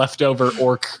 17th leftover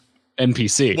orc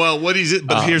NPC. Well, but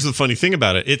here's the funny thing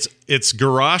about it. It's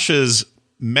Garrosh's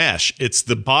mesh. It's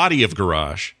the body of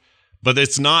Garrosh, but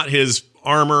it's not his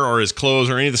armor or his clothes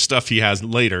or any of the stuff he has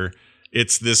later.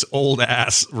 It's this old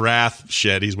ass Wrath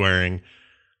shed he's wearing.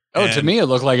 To me, it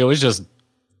looked like it was just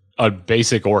a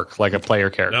basic orc, like a player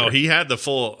character. No, he had the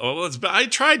full.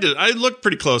 I looked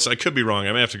pretty close. I could be wrong.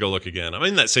 I may have to go look again. I'm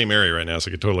in that same area right now, so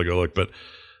I could totally go look. But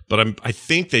I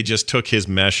think they just took his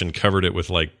mesh and covered it with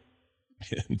like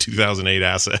 2008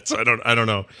 assets. I don't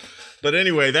know. But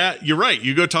anyway, you're right.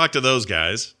 You go talk to those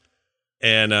guys,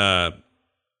 and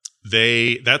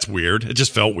that's weird. It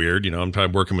just felt weird. I'm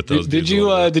probably working with those. Did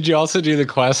you also do the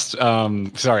quest?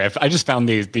 Sorry, I just found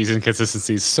these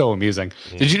inconsistencies so amusing.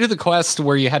 Did you do the quest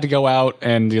where you had to go out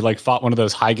and you like fought one of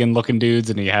those Hygen looking dudes,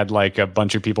 and you had like a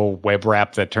bunch of people web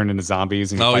wrapped that turned into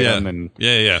zombies and you fight them? And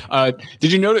yeah.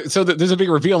 Did you notice? So there's a big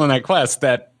reveal in that quest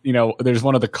that there's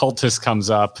one of the cultists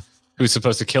comes up who's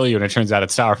supposed to kill you, and it turns out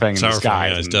it's Sourfang in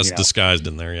disguise. Yeah, it's just disguised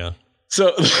in there. Yeah.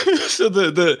 So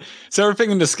the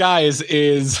Sourfang in disguise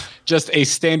is just a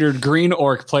standard green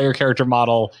orc player character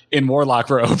model in warlock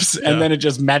robes, and then it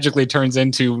just magically turns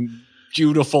into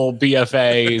beautiful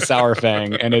BFA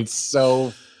Sourfang, and it's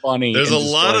so funny. There's a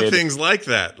lot of things like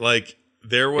that. Like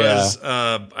there was,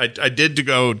 I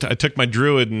took my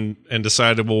druid and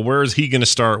decided, well, where is he going to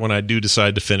start when I do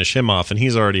decide to finish him off? And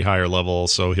he's already higher level,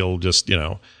 so he'll just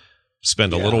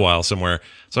spend a little while somewhere.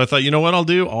 So I thought, you know what I'll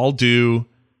do.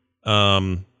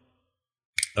 I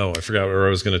forgot where I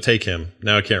was going to take him.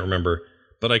 Now I can't remember.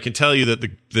 But I can tell you that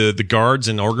the guards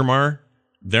in Orgrimmar,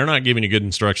 they're not giving you good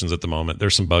instructions at the moment.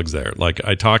 There's some bugs there. Like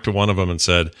I talked to one of them and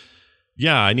said,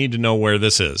 yeah, I need to know where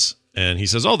this is. And he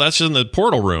says, oh, that's in the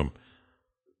portal room.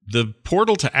 The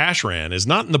portal to Ashran is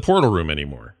not in the portal room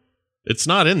anymore. It's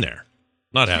not in there.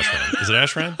 Not Ashran. Is it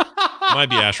Ashran? It might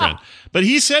be Ashran. But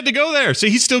he said to go there. So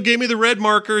he still gave me the red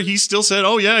marker. He still said,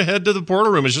 oh, yeah, head to the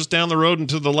portal room. It's just down the road and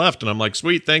to the left. And I'm like,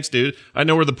 sweet, thanks, dude. I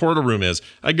know where the portal room is.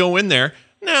 I go in there.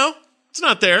 No, it's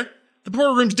not there. The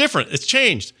portal room's different. It's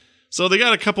changed. So they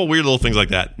got a couple weird little things like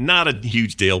that. Not a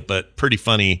huge deal, but pretty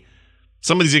funny.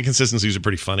 Some of these inconsistencies are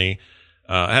pretty funny.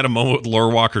 I had a moment with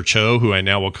Lorewalker Cho, who I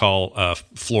now will call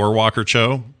Floorwalker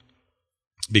Cho,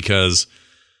 because...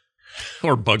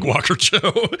 or Bugwalker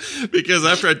Cho, because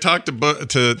after I talked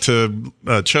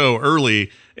to Cho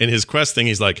early in his quest thing,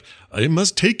 he's like, I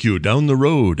must take you down the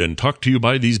road and talk to you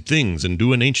by these things and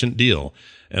do an ancient deal.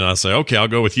 And I'll say, okay, I'll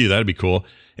go with you. That'd be cool.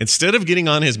 Instead of getting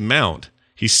on his mount,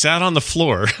 he sat on the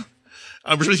floor.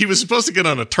 He was supposed to get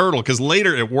on a turtle because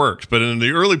later it worked, but in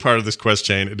the early part of this quest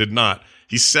chain, it did not.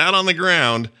 He sat on the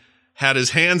ground, had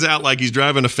his hands out like he's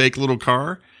driving a fake little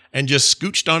car, and just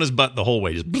scooched on his butt the whole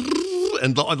way. Just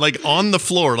and like on the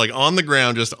floor, like on the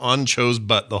ground, just on Cho's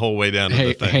butt the whole way down to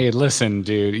the thing. Hey, listen,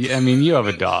 dude. I mean, you have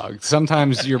a dog.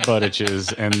 Sometimes your butt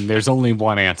itches, and there's only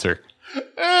one answer.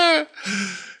 Yeah,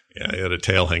 he had a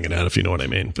tail hanging out, if you know what I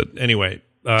mean. But anyway,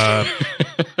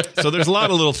 so there's a lot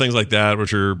of little things like that,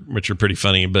 which are pretty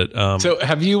funny. But so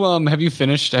have you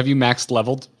finished? Have you maxed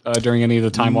leveled during any of the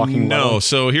time walking? No. levels?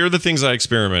 So here are the things I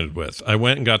experimented with. I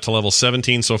went and got to level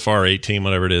 17 so far, 18,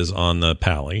 whatever it is, on the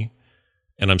Pally.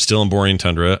 And I'm still in Borean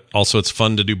Tundra. Also, it's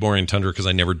fun to do Borean Tundra because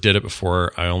I never did it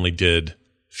before. I only did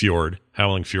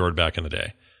Howling Fjord back in the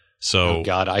day. So, oh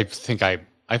God, I think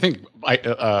Wrath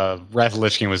of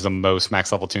Lich King was the most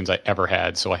max level tunes I ever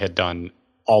had. So I had done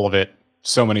all of it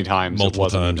so many times. Multiple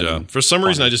times, yeah. For some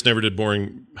reason, I just never did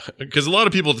boring, because a lot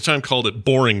of people at the time called it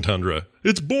Boring Tundra.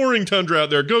 It's Boring Tundra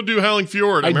out there. Go do Howling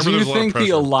Fjord. I do think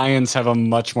the Alliance have a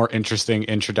much more interesting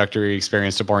introductory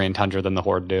experience to Borean Tundra than the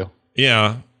Horde do.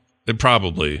 Yeah.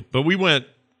 Probably, but we went.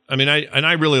 I mean,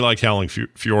 I really liked Howling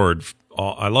Fjord.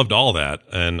 I loved all that,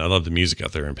 and I loved the music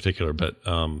out there in particular. But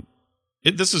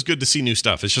this is good to see new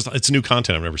stuff. It's new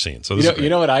content I've never seen. So you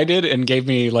know what I did and gave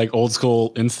me like old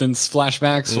school instance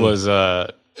flashbacks was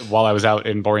while I was out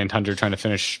in Borean Tundra trying to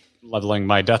finish leveling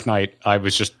my Death Knight. I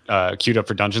was just queued up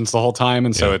for dungeons the whole time,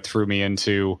 and so it threw me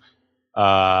into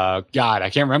God, I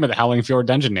can't remember the Howling Fjord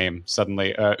dungeon name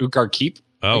suddenly. Utgard Keep,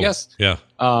 I guess. Yeah.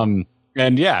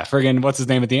 And yeah, friggin' what's his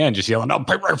name at the end? Just yelling, "Oh,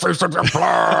 paper face with your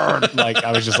blood!" Like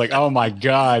I was just like, "Oh my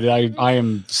God, I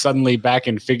am suddenly back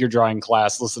in figure drawing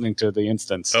class listening to the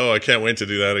instance." Oh, I can't wait to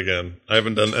do that again. I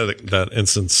haven't done that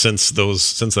instance since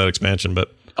that expansion,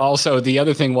 but also, the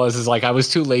other thing is like I was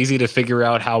too lazy to figure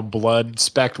out how blood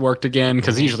spec worked again,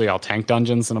 because usually I'll tank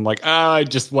dungeons and I'm like,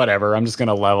 just whatever. I'm just going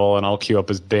to level and I'll queue up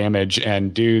as damage.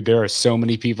 And dude, there are so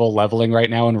many people leveling right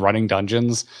now and running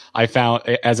dungeons. I found,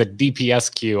 as a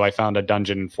DPS queue, I found a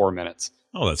dungeon in 4 minutes.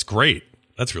 Oh, that's great.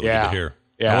 That's really good to hear.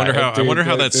 Yeah, I wonder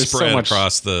how that's spread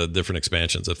across the different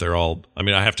expansions. If they're all, I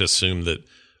mean, I have to assume that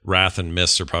Wrath and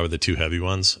Mists are probably the two heavy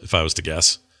ones, if I was to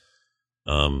guess.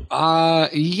 I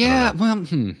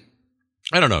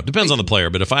don't know. Depends on the player,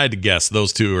 but if I had to guess,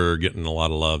 those two are getting a lot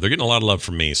of love. They're getting a lot of love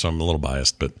from me, so I'm a little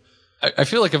biased. But I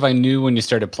feel like if I knew when you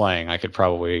started playing, I could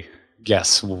probably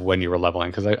guess when you were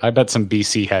leveling, because I bet some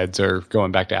BC heads are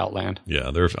going back to Outland.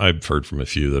 Yeah, I've heard from a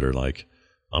few that are like,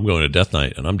 I'm going to Death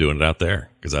Knight and I'm doing it out there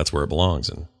because that's where it belongs.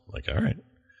 And like, all right,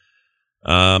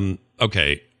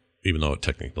 okay. Even though it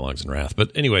technically belongs in Wrath.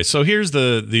 But anyway, so here's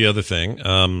the other thing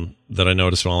that I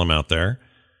noticed while I'm out there.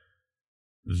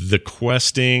 The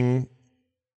questing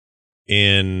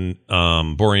in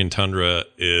Borean Tundra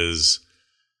is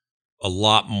a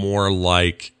lot more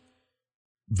like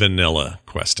vanilla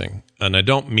questing. And I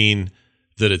don't mean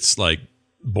that it's like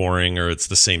boring or it's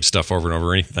the same stuff over and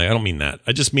over or anything. I don't mean that.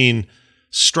 I just mean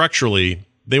structurally,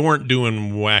 they weren't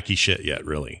doing wacky shit yet,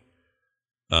 really.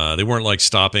 They weren't like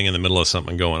stopping in the middle of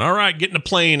something and going, all right, get in a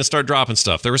plane and start dropping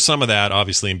stuff. There was some of that,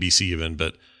 obviously, in BC even,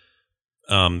 but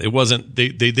it wasn't,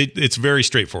 it's very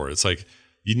straightforward. It's like,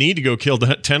 you need to go kill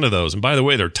 10 of those. And by the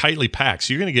way, they're tightly packed.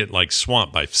 So you're going to get like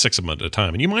swamped by 6 of them at a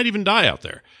time. And you might even die out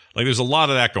there. Like there's a lot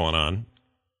of that going on,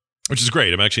 which is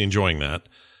great. I'm actually enjoying that.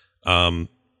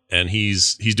 And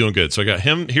he's doing good. So I got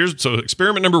him. So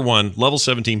experiment number 1, level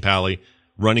 17 Pally,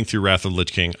 running through Wrath of the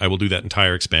Lich King. I will do that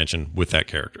entire expansion with that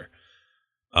character.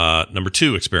 Number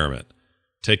 2 experiment.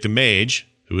 Take the mage,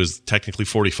 who is technically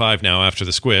 45 now after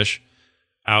the squish,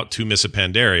 out to Miss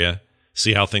Pandaria,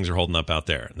 see how things are holding up out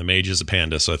there. The mage is a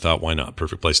panda, so I thought, why not?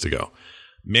 Perfect place to go.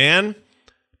 Man,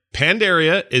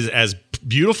 Pandaria is as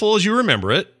beautiful as you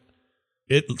remember it.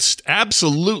 It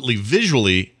absolutely,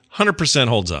 visually, 100%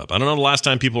 holds up. I don't know the last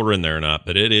time people were in there or not,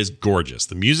 but it is gorgeous.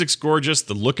 The music's gorgeous.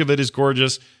 The look of it is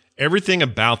gorgeous. Everything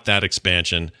about that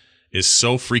expansion is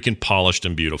so freaking polished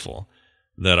and beautiful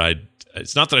that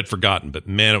it's not that I'd forgotten, but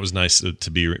man, it was nice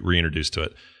to be reintroduced to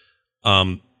it.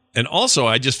 And also,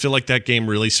 I just feel like that game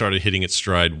really started hitting its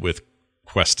stride with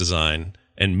quest design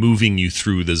and moving you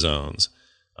through the zones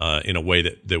in a way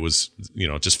that was,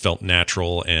 just felt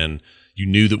natural. And you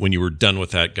knew that when you were done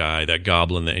with that guy, that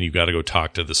goblin, and you got to go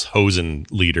talk to this Hosen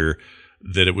leader,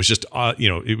 that it was just,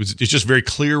 it's just very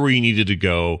clear where you needed to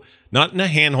go, not in a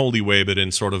handholdy way, but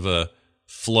in sort of a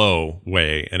flow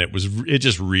way. And it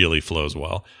just really flows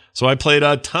well. So I played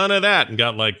a ton of that and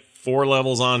got like 4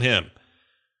 levels on him.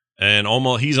 And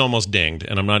he's almost dinged,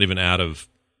 and I'm not even out of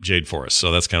Jade Forest,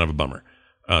 so that's kind of a bummer,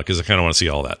 because I kind of want to see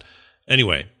all that.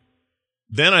 Anyway,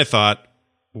 then I thought,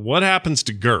 what happens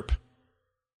to Gerp,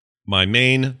 my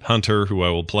main hunter who I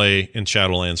will play in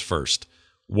Shadowlands first?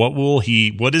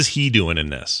 What is he doing in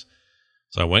this?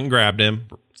 So I went and grabbed him.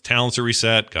 Talents are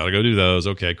reset. Got to go do those.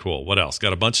 Okay, cool. What else?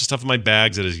 Got a bunch of stuff in my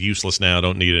bags that is useless now.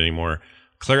 Don't need it anymore.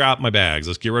 Clear out my bags.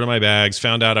 Let's get rid of my bags.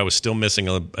 Found out I was still missing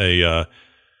a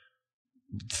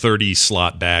 30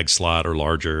 slot bag slot or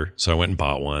larger. So I went and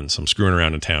bought one. So I'm screwing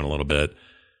around in town a little bit.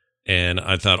 And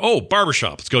I thought,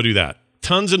 barbershop. Let's go do that.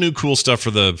 Tons of new cool stuff for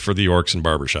the orcs in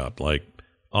barbershop. Like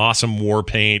awesome war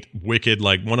paint, wicked.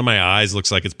 Like one of my eyes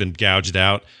looks like it's been gouged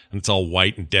out and it's all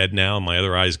white and dead now. And my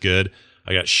other eye's good.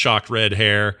 I got shock red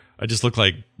hair. I just look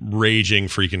like raging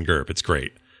freaking Gerp. It's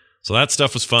great. So that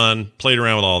stuff was fun. Played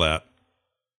around with all that.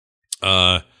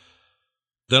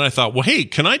 Then I thought, well, hey,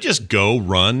 can I just go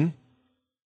run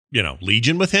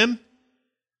Legion with him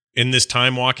in this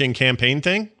time walking campaign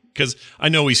thing? Because I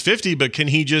know he's 50, but can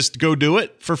he just go do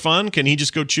it for fun? Can he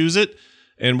just go choose it?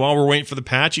 And while we're waiting for the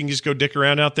patch, you can just go dick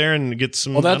around out there and get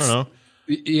some, I don't know.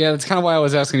 Yeah, that's kind of why I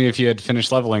was asking you if you had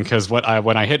finished leveling, because when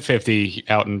I hit 50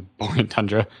 out in Borean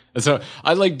Tundra, so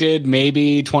I did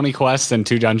maybe 20 quests and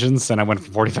 2 dungeons, and I went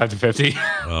from 45 to 50.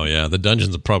 Oh, yeah. The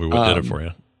dungeons are probably what did it for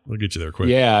you. We'll get you there quick.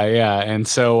 Yeah. And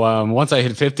so once I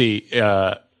hit 50,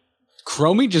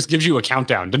 Chromie just gives you a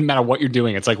countdown. Doesn't matter what you're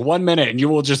doing. It's like 1 minute and you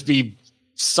will just be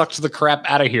sucked the crap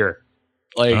out of here.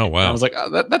 Like, oh, wow. I was like,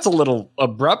 that's a little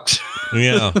abrupt.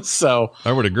 Yeah. So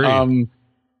I would agree.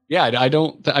 Yeah, I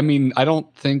don't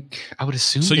think I would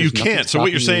assume. So you can't. So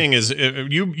what you're saying is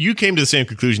you came to the same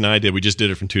conclusion I did. We just did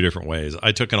it from 2 different ways.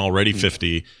 I took an already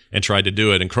 50 and tried to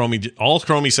do it. And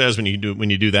Chromie says when you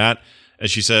do that, and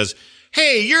she says,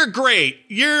 hey, you're great.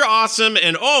 You're awesome.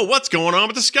 And oh, what's going on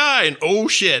with the sky? And oh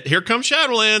shit, here comes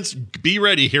Shadowlands. Be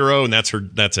ready, hero. And that's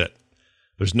it.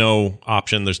 There's no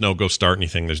option. There's no go start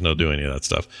anything. There's no do any of that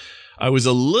stuff. I was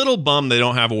a little bummed they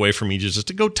don't have a way for me just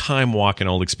to go time walk an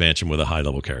old expansion with a high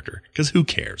level character. Because who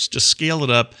cares? Just scale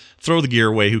it up, throw the gear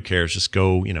away. Who cares? Just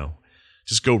go,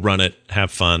 just go run it,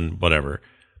 have fun, whatever.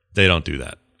 They don't do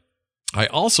that. I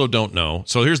also don't know.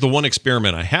 So here's the one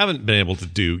experiment I haven't been able to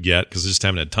do yet because I just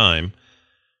haven't had time.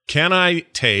 Can I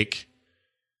take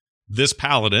this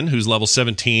paladin who's level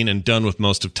 17 and done with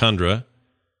most of Tundra?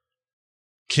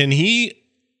 Can he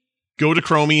go to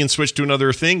Chromie and switch to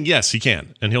another thing? Yes, he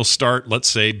can. And he'll start, let's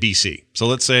say, BC. So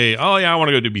let's say, oh, yeah, I want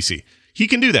to go do BC. He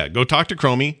can do that. Go talk to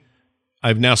Chromie.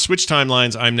 I've now switched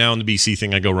timelines. I'm now in the BC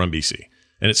thing. I go run BC.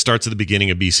 And it starts at the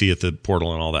beginning of BC at the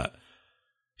portal and all that.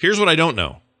 Here's what I don't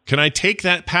know. Can I take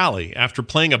that Pally after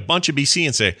playing a bunch of BC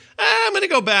and say, I'm going to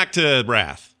go back to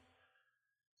Wrath?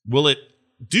 Will it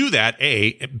do that,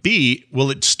 A? B,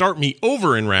 will it start me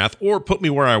over in Wrath or put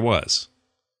me where I was?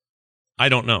 I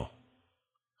don't know.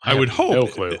 I would hope. No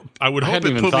clue. I would hope hadn't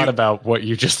it even put thought me about what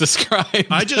you just described.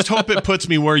 I just hope it puts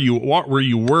me where you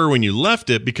were when you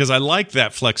left it, because I like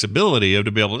that flexibility of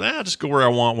to be able to just go where I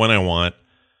want when I want.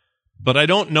 But I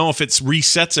don't know if it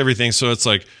resets everything, so it's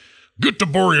like, get to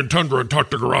Borean Tundra and talk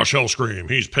to Garrosh Hellscream.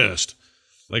 He's pissed.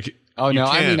 Like, oh no,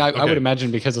 I mean, I Okay. would imagine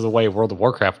because of the way World of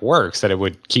Warcraft works that it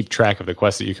would keep track of the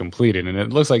quests that you completed, and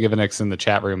it looks like Evanix in the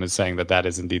chat room is saying that that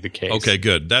is indeed the case. Okay,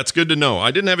 good. That's good to know.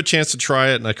 I didn't have a chance to try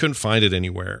it, and I couldn't find it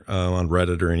anywhere on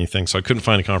Reddit or anything, so I couldn't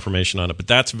find a confirmation on it. But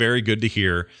that's very good to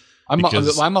hear. I'm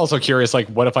also curious. Like,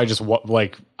 what if I just now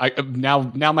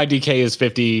my DK is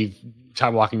 50.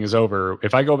 Time walking is over.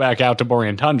 If I go back out to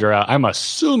Borean Tundra, I'm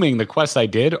assuming the quests I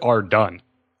did are done.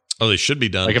 Oh, they should be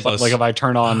done. Like if I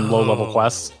turn on low level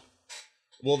quests.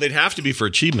 Well, they'd have to be for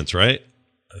achievements, right?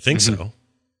 I think so.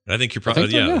 I think you're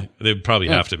probably they'd probably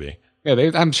have to be.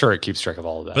 Yeah, I'm sure it keeps track of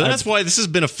all of that. But that's why this has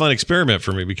been a fun experiment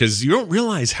for me, because you don't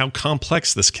realize how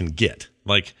complex this can get.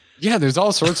 Like, yeah, there's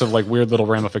all sorts of like weird little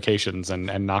ramifications and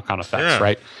knock-on effects,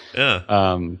 right? Yeah.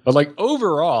 But like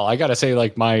overall, I gotta say,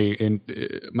 like my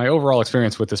overall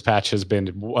experience with this patch has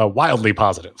been wildly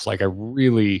positive. Like I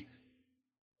really,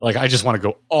 I just want to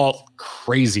go all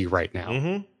crazy right now.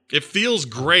 Mm-hmm. It feels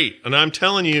great, and I'm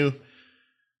telling you,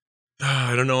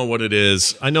 I don't know what it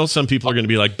is. I know some people are going to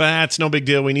be like, "Bah, it's no big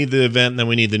deal. We need the event, and then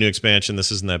we need the new expansion.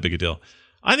 This isn't that big a deal."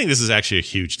 I think this is actually a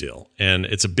huge deal, and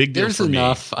it's a big deal for me. There's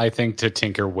enough, I think, to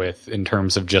tinker with in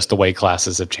terms of just the way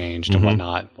classes have changed and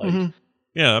whatnot. Like,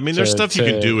 yeah, I mean, there's stuff you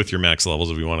can do with your max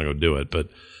levels if you want to go do it, but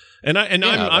I'm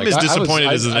as disappointed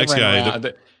as the next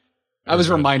guy. I was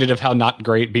reminded of how not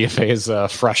great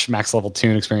BFA's fresh max level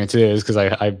tune experience is, because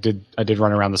I did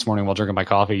run around this morning while drinking my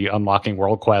coffee, unlocking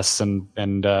world quests and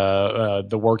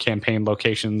the war campaign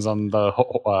locations on the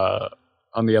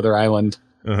other island.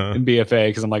 In BFA,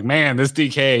 because I'm like, man, this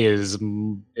DK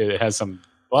it has some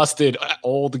busted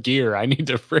old gear. I need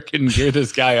to freaking gear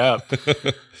this guy up.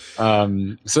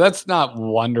 So that's not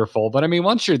wonderful, but I mean,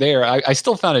 once you're there, I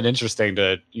still found it interesting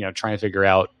to try and figure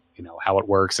out how it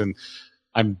works, and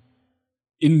I'm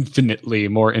infinitely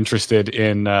more interested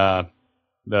in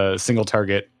the single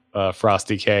target Frost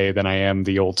DK than I am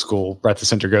the old school Breath of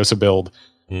Sintergosa build.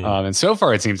 And so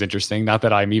far, it seems interesting. Not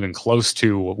that I'm even close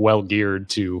to well geared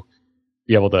to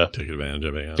be able to take advantage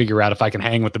of it, figure out if I can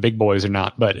hang with the big boys or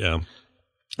not. But yeah,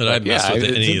 and I'd mess with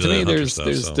any of to the me, Hunter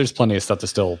stuff, there's plenty of stuff to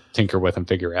still tinker with and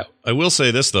figure out. I will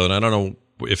say this though, and I don't know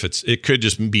if it could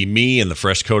just be me and the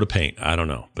fresh coat of paint. I don't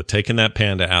know, but taking that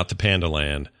panda out to Panda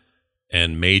Land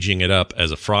and maging it up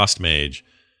as a Frost Mage,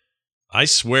 I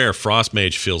swear Frost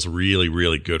Mage feels really,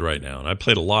 really good right now. And I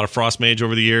played a lot of Frost Mage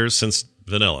over the years since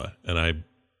vanilla, and I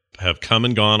have come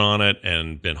and gone on it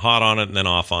and been hot on it and then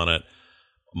off on it.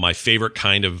 My favorite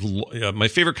kind of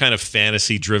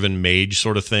fantasy driven mage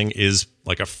sort of thing is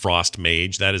like a Frost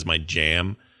Mage. That is my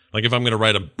jam. Like if I'm going to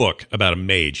write a book about a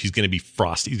mage, he's going to be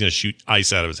frost. He's going to shoot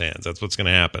ice out of his hands. That's what's going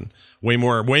to happen. Way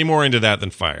more into that than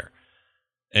fire.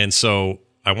 And so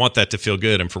I want that to feel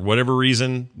good. And for whatever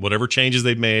reason, whatever changes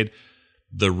they've made,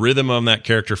 the rhythm on that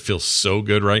character feels so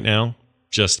good right now.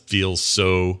 Just feels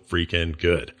so freaking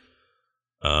good.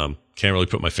 Can't really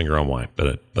put my finger on why,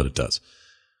 but it does.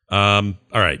 All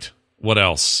right. What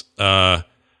else?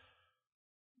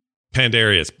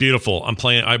 Pandaria, it's beautiful.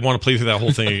 I want to play through that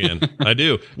whole thing again. I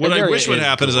do. What I wish would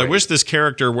happen is I wish this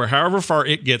character, where however far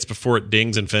it gets before it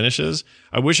dings and finishes,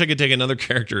 I wish I could take another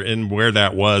character in where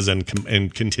that was and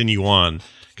continue on,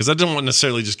 because I don't want to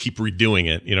necessarily just keep redoing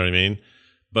it. You know what I mean?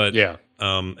 But yeah.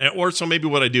 Or so maybe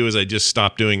what I do is I just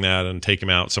stop doing that and take him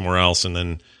out somewhere else, and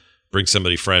then bring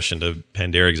somebody fresh into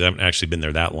Pandaria because I haven't actually been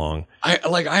there that long.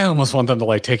 I almost want them to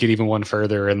like take it even one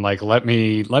further and like let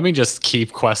me just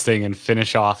keep questing and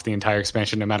finish off the entire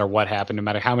expansion, no matter what happened, no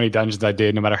matter how many dungeons I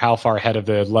did, no matter how far ahead of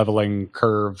the leveling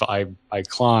curve I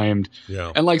climbed.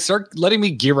 Yeah. And like start letting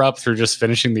me gear up through just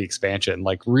finishing the expansion,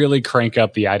 like really crank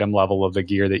up the item level of the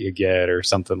gear that you get or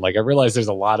something. Like I realize there's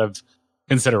a lot of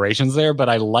considerations there, but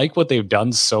I like what they've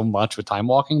done so much with time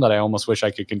walking that I almost wish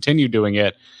I could continue doing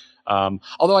it.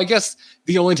 Although I guess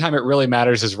the only time it really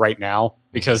matters is right now,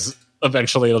 because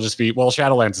eventually it'll just be, well,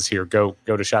 Shadowlands is here. Go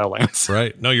to Shadowlands.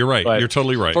 Right. No, you're right. You're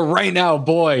totally right. But right now,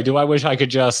 boy, do I wish I could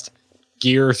just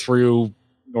gear through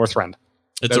Northrend.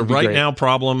 It's a right now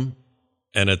problem,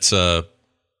 and it's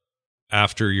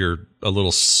after you're a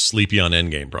little sleepy on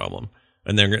endgame problem.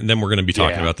 And then we're going to be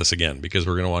talking about this again, because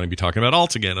we're going to want to be talking about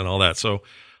alts again and all that. So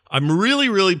I'm really,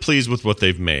 really pleased with what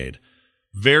they've made.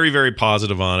 Very, very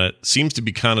positive on it. Seems to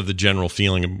be kind of the general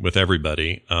feeling with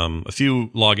everybody. A few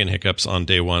login hiccups on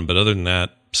day one, but other than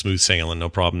that, smooth sailing, no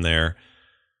problem there.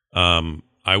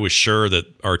 I was sure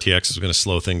that RTX was going to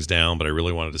slow things down, but I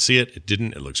really wanted to see it. It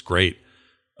didn't. It looks great.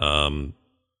 I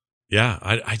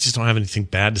just don't have anything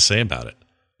bad to say about it.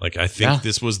 Like, I think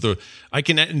this was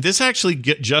and this actually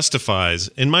justifies,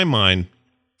 in my mind,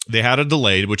 they had a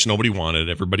delay, which nobody wanted.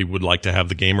 Everybody would like to have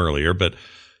the game earlier, but,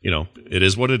 it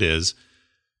is what it is.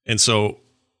 And so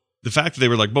the fact that they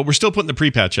were like, but we're still putting the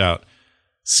pre-patch out,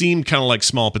 seemed kind of like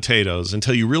small potatoes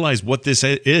until you realize what this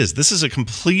is. This is a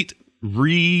complete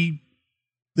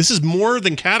this is more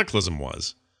than Cataclysm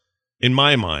was, in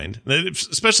my mind,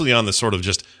 especially on the sort of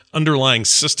just underlying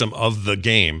system of the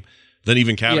game than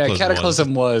even Cataclysm was. Yeah,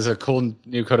 Cataclysm was a cool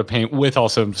new coat of paint with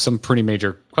also some pretty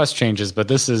major quest changes, but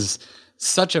this is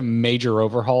such a major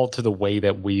overhaul to the way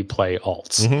that we play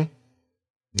alts. Mm-hmm.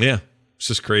 Yeah. It's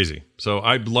just crazy. So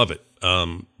I love it.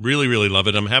 Really, really love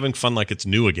it. I'm having fun like it's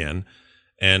new again.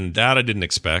 And that I didn't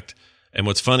expect. And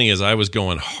what's funny is I was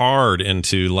going hard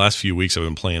into the last few weeks. I've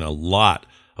been playing a lot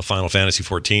of Final Fantasy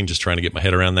 14, just trying to get my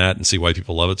head around that and see why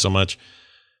people love it so much.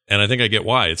 And I think I get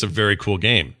why. It's a very cool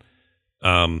game.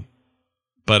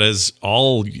 But as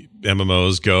all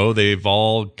MMOs go, they've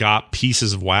all got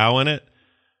pieces of WoW in it.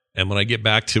 And when I get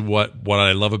back to what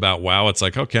I love about WoW, it's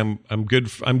like, okay, I'm good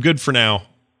for now.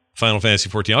 Final Fantasy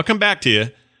 14. I'll come back to you,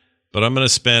 but I'm going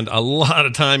to spend a lot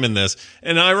of time in this.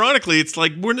 And ironically, it's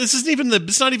like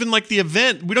it's not even like the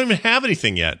event. We don't even have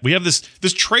anything yet. We have this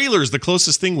trailer is the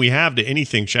closest thing we have to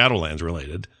anything Shadowlands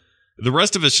related. The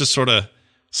rest of it's just sort of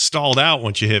stalled out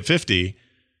once you hit 50.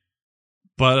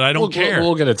 But I don't care.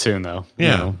 We'll get it soon, though.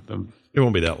 Yeah, it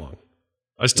won't be that long.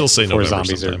 I still say November.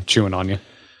 Zombies are chewing on you.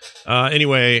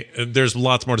 Anyway, there's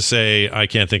lots more to say. I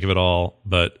can't think of it all,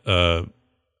 but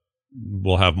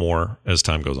we'll have more as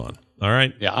time goes on. All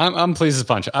right. Yeah, I'm pleased as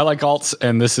punch. I like alts,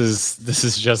 and this is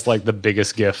just like the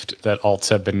biggest gift that alts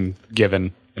have been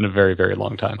given in a very, very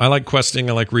long time. I like questing.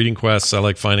 I like reading quests. I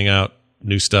like finding out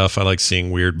new stuff. I like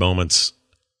seeing weird moments.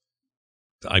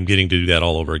 I'm getting to do that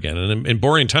all over again. And in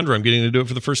Borean Tundra, I'm getting to do it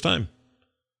for the first time.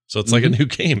 So it's like a new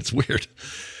game. It's weird.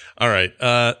 All right.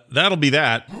 That'll be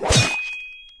that.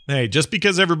 Hey, just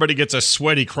because everybody gets a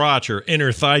sweaty crotch or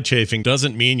inner thigh chafing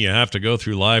doesn't mean you have to go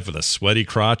through life with a sweaty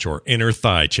crotch or inner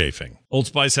thigh chafing. Old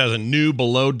Spice has a new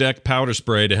Below Deck powder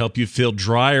spray to help you feel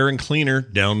drier and cleaner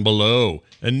down below.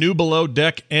 A new Below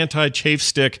Deck anti-chafe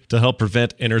stick to help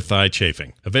prevent inner thigh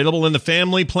chafing. Available in the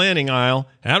family planning aisle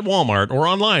at Walmart or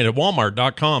online at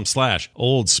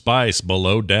walmart.com/Old Spice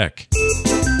Below Deck.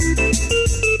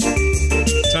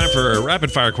 Time for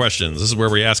rapid fire questions. This is where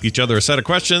we ask each other a set of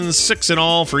questions, 6 in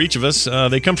all for each of us.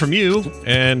 They come from you,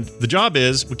 and the job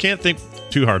is we can't think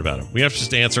too hard about them. We have to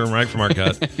just answer them right from our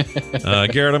gut.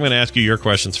 Garrett, I'm going to ask you your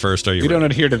questions first. Are you ready? Don't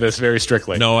adhere to this very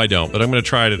strictly. No, I don't, but I'm going to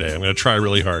try today. I'm going to try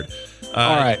really hard.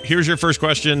 All right. Here's your first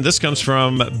question. This comes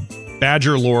from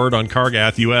Badger Lord on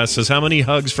Kargath, US. Says, how many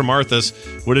hugs from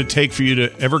Arthas would it take for you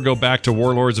to ever go back to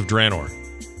Warlords of Draenor?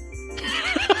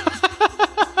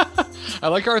 I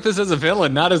like Arthas as a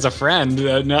villain, not as a friend.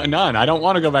 None. I don't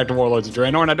want to go back to Warlords of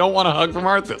Draenor, and I don't want a hug from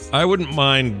Arthas. I wouldn't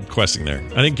mind questing there.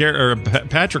 I think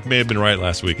Patrick may have been right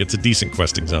last week. It's a decent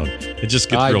questing zone. It just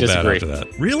gets real bad after that.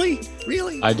 Really?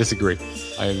 I disagree.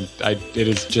 It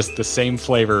is just the same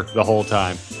flavor the whole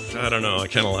time. I don't know. I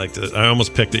kind of liked it. I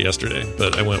almost picked it yesterday,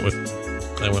 but I went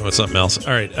with something else.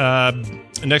 All right.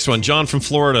 Next one. John from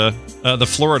Florida, the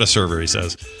Florida server. He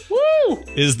says,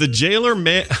 Is the jailer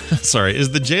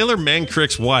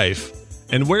Mancrick's wife?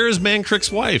 And where is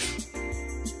Mancrick's wife?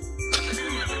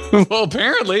 Well,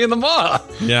 apparently in the maw.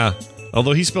 Yeah.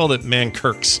 Although he spelled it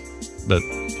Mankirks, but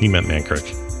he meant Mancrick.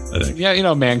 I think.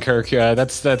 Yeah, Mankirk.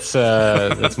 That's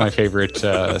my favorite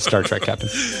Star Trek captain.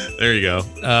 There you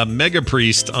go. Mega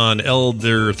Priest on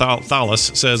Elder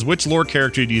Thalos says, which lore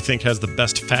character do you think has the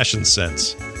best fashion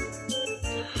sense?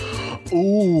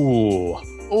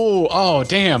 Oh,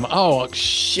 damn. Oh,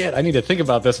 shit. I need to think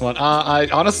about this one. I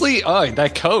honestly,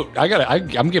 that coat.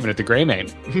 I'm giving it to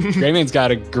Greymane. Greymane's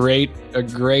got a great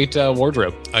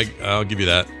wardrobe. I'll give you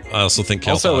that. I also think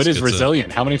Kael'thas also it is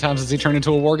resilient. How many times has he turned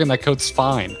into a worgen? That coat's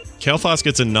fine. Kael'thas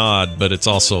gets a nod, but it's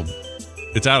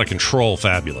out of control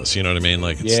fabulous. You know what I mean?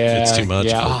 Like it's too much.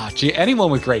 Yeah. Anyone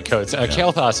with great coats.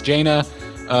 Kael'thas, Jaina,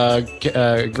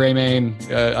 Greymane.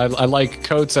 I like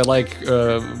coats. I like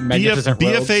magnificent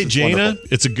robes. BFA Jaina.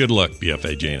 It's a good look.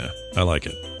 BFA Jaina. I like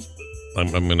it.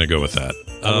 I'm going to go with that.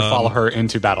 I would follow her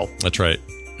into battle. That's right.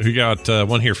 We got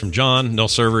one here from John. No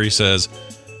server. He says,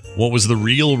 what was the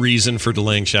real reason for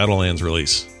delaying Shadowlands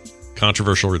release?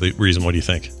 Controversial reason. What do you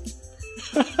think?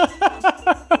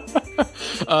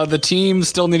 The team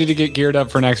still needed to get geared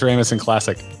up for next Ramus and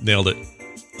Classic. Nailed it.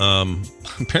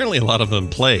 Apparently a lot of them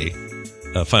play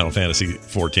Final Fantasy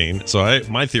 14. So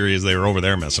my theory is they were over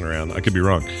there messing around. I could be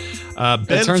wrong.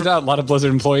 It turns out a lot of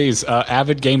Blizzard employees,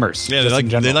 avid gamers. Yeah,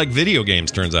 they like video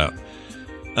games, turns out.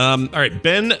 All right,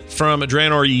 Ben from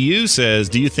Draenor EU says,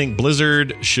 do you think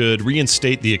Blizzard should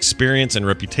reinstate the experience and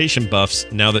reputation buffs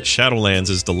now that Shadowlands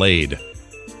is delayed?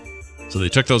 So they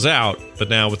took those out, but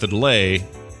now with the delay,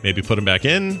 maybe put them back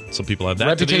in so people have that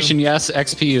reputation, to do. yes.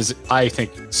 XP is, I think,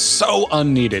 so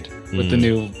unneeded with the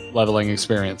new leveling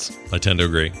experience. I tend to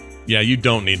agree. Yeah, you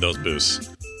don't need those boosts.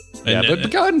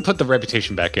 But go ahead and put the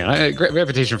reputation back in.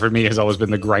 Reputation for me has always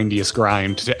been the grindiest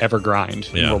grind to ever grind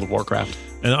in World of Warcraft.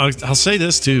 And I'll say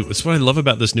this too. It's what I love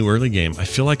about this new early game. I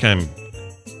feel like I'm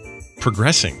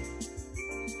progressing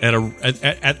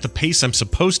at the pace I'm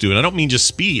supposed to. And I don't mean just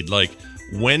speed, like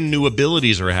when new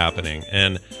abilities are happening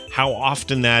and how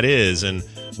often that is. And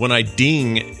when I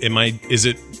ding, is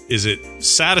it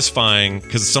satisfying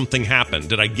because something happened?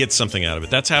 Did I get something out of it?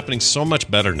 That's happening so much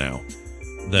better now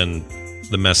than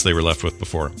the mess they were left with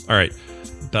before. All right.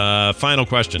 Final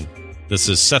question. This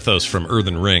is Sethos from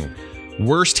Earthen Ring.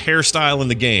 Worst hairstyle in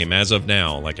the game as of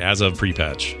now, like as of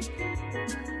pre-patch.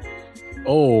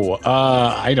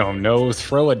 I don't know.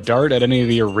 Throw a dart at any of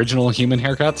the original human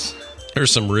haircuts.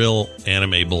 There's some real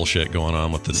anime bullshit going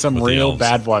on with some real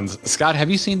bad ones. Scott, have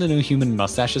you seen the new human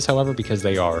mustaches, however? Because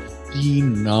they are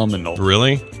phenomenal.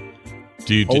 Really?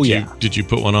 Did you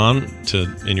put one on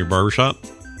in your barbershop?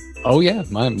 Oh, yeah.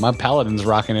 My paladin's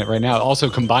rocking it right now. Also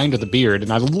combined with the beard.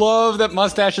 And I love that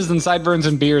mustaches and sideburns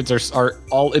and beards are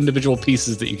all individual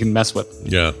pieces that you can mess with.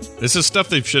 Yeah. This is stuff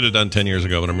they should have done 10 years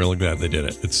ago, but I'm really glad they did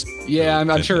it.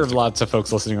 I'm sure lots of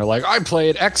folks listening are like, I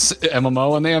played X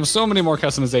MMO and they have so many more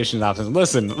customization options.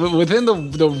 Listen, within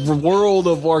the world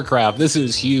of Warcraft, this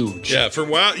is huge. Yeah, for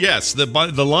WoW, yes. The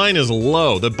line is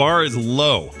low. The bar is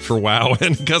low for WoW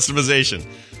and customization.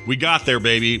 We got there,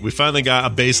 baby. We finally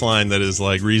got a baseline that is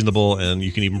like reasonable, and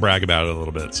you can even brag about it a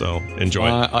little bit. So enjoy.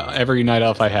 Every night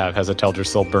elf I have has a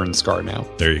Teldrassil burn scar now.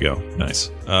 There you go. Nice.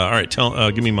 All right,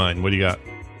 give me mine. What do you got?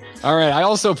 All right, I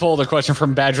also pulled a question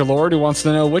from Badger Lord, who wants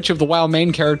to know which of the WoW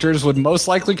main characters would most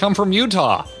likely come from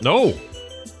Utah. No.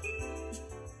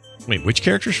 Wait, which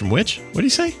characters from which? What do you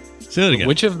say? Say that again.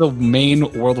 Which of the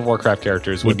main World of Warcraft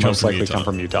characters would most likely come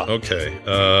from Utah? Okay.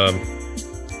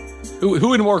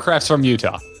 Who in Warcraft's from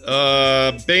Utah?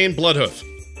 Bane Bloodhoof.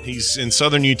 He's in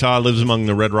southern Utah, lives among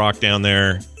the Red Rock down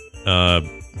there.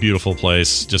 Beautiful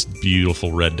place, just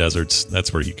beautiful red deserts.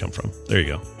 That's where he'd come from. There you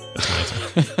go.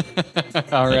 That's my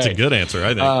answer. All right. That's a good answer,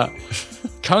 I think.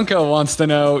 Kunko wants to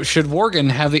know, should Worgen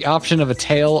have the option of a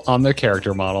tail on their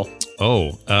character model?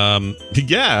 Oh,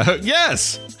 yeah,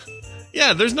 yes.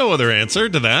 Yeah, there's no other answer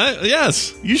to that.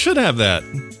 Yes, you should have that.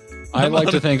 I like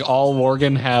to think all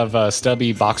Worgen have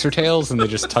stubby boxer tails, and they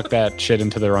just tuck that shit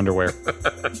into their underwear.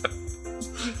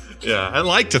 Yeah, I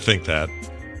like to think that,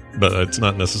 but it's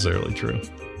not necessarily true.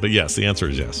 But yes, the answer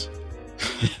is yes.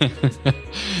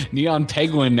 Neon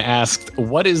Penguin asked,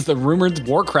 what is the rumored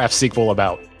Warcraft sequel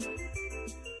about?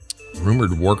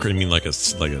 Rumored Warcraft? You mean like an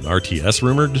RTS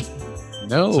rumored?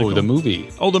 No, the movie.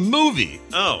 Oh, the movie.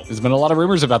 Oh. There's been a lot of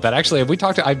rumors about that. Actually, have we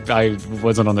talked to... I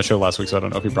wasn't on the show last week, so I don't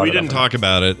know if you brought it up. We didn't talk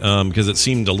about it because it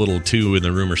seemed a little too in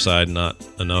the rumor side, not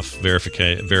enough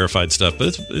verified stuff,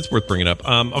 but it's worth bringing up.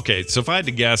 Okay, so if I had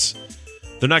to guess,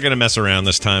 they're not going to mess around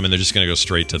this time, and they're just going to go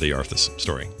straight to the Arthas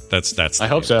story. That's I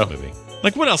hope so. Movie.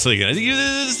 Like, what else are they going to do?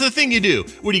 This is the thing you do.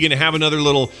 What are you going to have another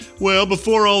little, well,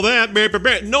 before all that,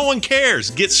 no one cares.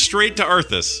 Get straight to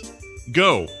Arthas.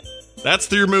 Go.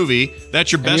 That's your movie.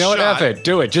 That's your best shot. What? F it.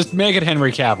 Do it. Just make it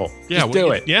Henry Cavill. Yeah,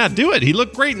 do it. Yeah, do it. He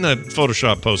looked great in the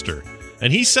Photoshop poster.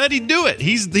 And he said he'd do it.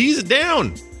 He's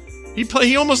down.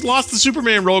 He almost lost the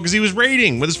Superman role because he was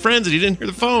raiding with his friends and he didn't hear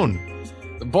the phone.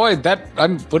 Boy, I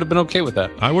would have been okay with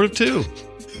that. I would have too.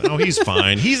 No, he's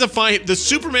fine. The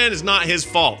Superman is not his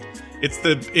fault. It's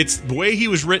the way he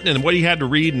was written and what he had to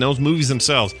read in those movies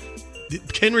themselves.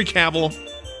 Henry Cavill,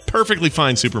 perfectly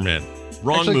fine Superman.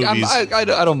 Wrong movies. I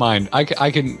don't mind. I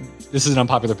can. This is an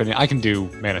unpopular opinion. I can do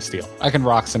Man of Steel. I can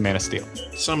rock some Man of Steel.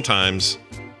 Sometimes.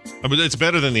 I mean, it's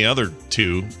better than the other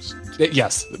two.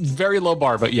 Yes. Very low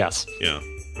bar, but yes. Yeah.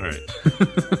 All right.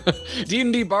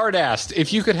 D&D Bard asked,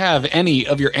 if you could have any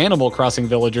of your Animal Crossing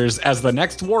villagers as the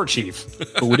next war chief,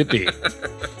 who would it be?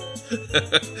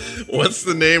 What's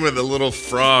the name of the little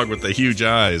frog with the huge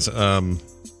eyes? I know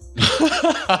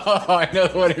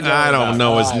what you're talking I don't about.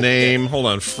 know his name. Hold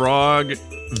on. Frog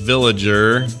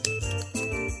villager.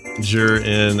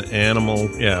 In animal.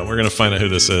 Yeah, we're going to find out who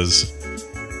this is.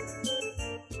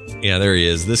 Yeah, there he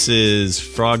is. This is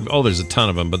Frog. Oh, there's a ton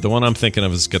of them, but the one I'm thinking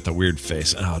of has got the weird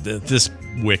face. Oh, this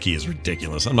wiki is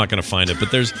ridiculous. I'm not going to find it,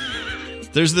 but there's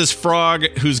this frog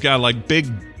who's got like big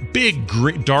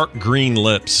dark green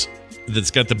lips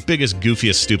that's got the biggest,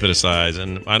 goofiest, stupidest eyes,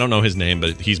 and I don't know his name,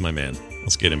 but he's my man.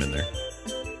 Let's get him in there.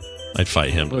 I'd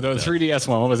fight him. Well, the 3DS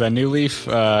one, what was that? New Leaf?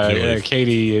 New Leaf.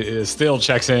 Katie still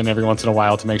checks in every once in a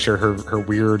while to make sure her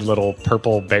weird little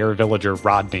purple bear villager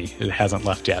Rodney hasn't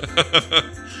left yet.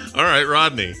 All right,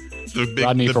 Rodney. The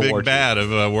big bad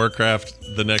of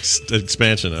Warcraft, the next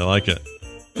expansion. I like it.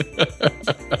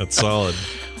 That's solid.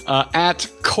 At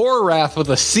Korath with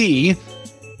a C,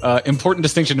 important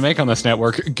distinction to make on this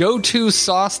network, go-to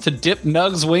sauce to dip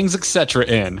nugs, wings, etc.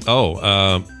 in.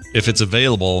 Oh, if it's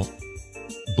available,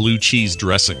 blue cheese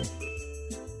dressing.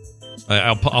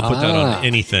 I'll put that on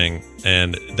anything.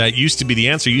 And that used to be, the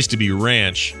answer used to be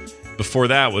ranch. Before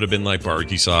that would have been like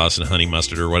barbecue sauce and honey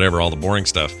mustard or whatever, all the boring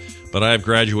stuff. But I've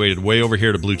graduated way over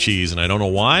here to blue cheese, and I don't know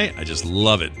why. I just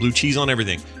love it. Blue cheese on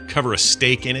everything. Cover a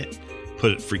steak in it.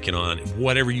 Put it freaking on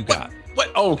whatever you got.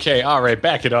 What? Okay, all right,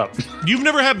 back it up. You've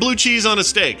never had blue cheese on a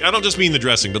steak? I don't just mean the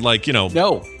dressing, but like, No.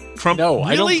 No,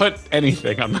 really? I don't put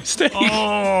anything on my steak.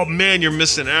 Oh, man, you're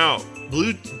missing out.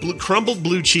 Crumbled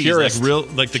blue cheese. Purist. Like real,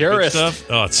 like the Purist. good stuff.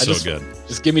 Oh, it's so good.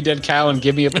 Just give me dead cow and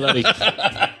give me a bloody.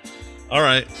 All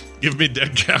right. Give me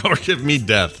dead cow or give me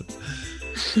death.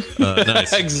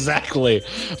 Nice. Exactly.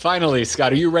 Finally,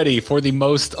 Scott, are you ready for the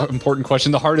most important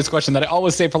question, the hardest question that I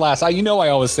always save for last? I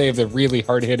always save the really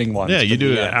hard-hitting ones. Yeah, you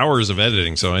do hours of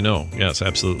editing, so I know. Yes,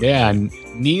 absolutely. Yeah, and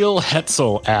Neil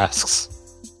Hetzel asks,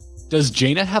 does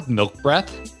Jaina have milk breath?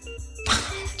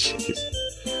 Jeez.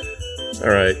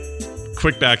 All right.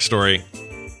 Quick backstory.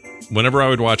 Whenever I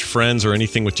would watch Friends or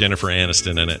anything with Jennifer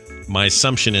Aniston in it, my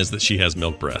assumption is that she has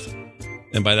milk breath.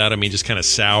 And by that, I mean just kind of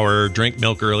sour, drank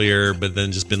milk earlier, but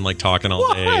then just been like talking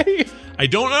all day. I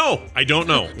don't know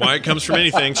why it comes from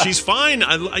anything. She's fine.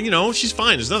 She's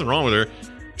fine. There's nothing wrong with her.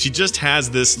 She just has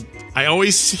this.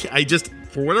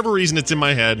 For whatever reason, it's in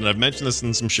my head, and I've mentioned this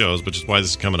in some shows, which is why this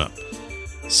is coming up.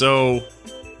 So,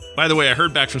 by the way, I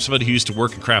heard back from somebody who used to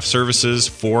work in craft services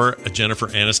for a Jennifer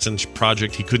Aniston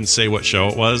project. He couldn't say what show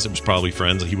it was. It was probably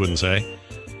Friends. He wouldn't say.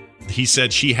 He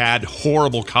said she had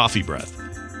horrible coffee breath.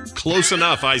 Close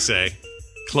enough, I say.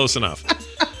 Close enough.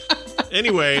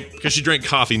 Anyway, because she drank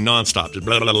coffee nonstop. Just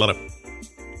blah, blah, blah, blah.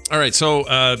 All right, so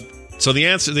the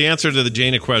answer to the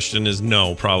Jaina question is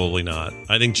no, probably not.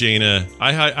 I think Jaina.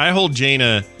 I hold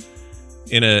Jaina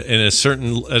at a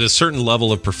certain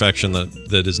level of perfection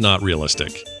that is not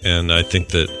realistic, and I think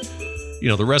that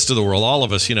the rest of the world, all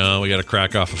of us, we got to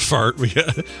crack off a fart, we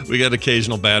got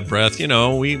occasional bad breath,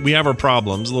 we have our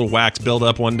problems, a little wax build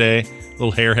up one day, a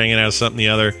little hair hanging out of something the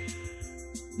other.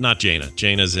 Not Jaina.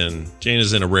 Jaina's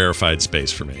in a rarefied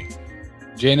space for me.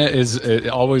 Jaina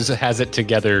always has it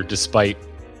together despite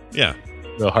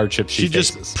the hardships she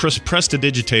faces. Just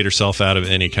prestidigitate herself out of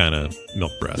any kind of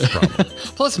milk breath problem.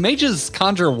 Plus, mages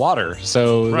conjure water,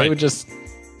 so they would just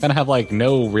kind of have like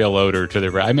no real odor to their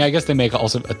breath. I mean, I guess they make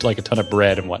also like a ton of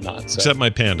bread and whatnot. So. Except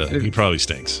my panda. He probably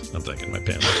stinks. I'm thinking my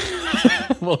panda.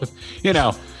 Well,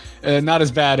 not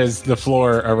as bad as the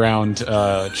floor around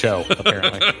Cho,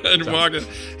 apparently. And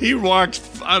he walked,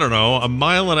 I don't know, a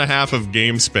mile and a half of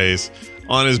game space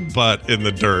on his butt in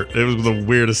the dirt. It was the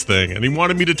weirdest thing. And he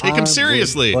wanted me to take him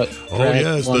seriously. Oh,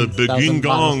 yes, the Begin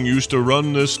Gong used to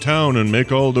run this town and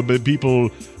make all the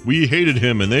people... We hated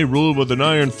him, and they ruled with an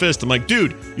iron fist. I'm like,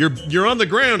 dude, you're on the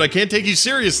ground. I can't take you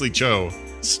seriously, Cho.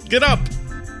 Get up.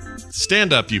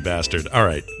 Stand up, you bastard. All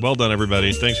right. Well done,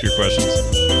 everybody. Thanks for your questions.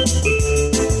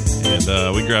 And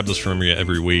And we grab those from you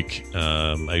every week.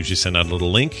 I usually send out a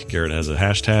little link. Garrett has a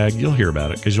hashtag. You'll hear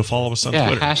about it because you'll follow us on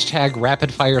Twitter. Hashtag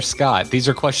Rapid Fire Scott. These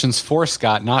are questions for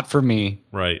Scott, not for me.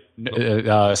 Right.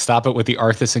 Stop it with the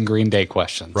Arthas and Green Day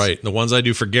questions. Right. The ones I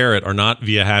do for Garrett are not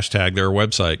via hashtag. They're a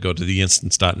website. Go to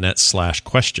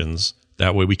theinstance.net/questions.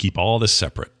 That way we keep all this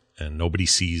separate and nobody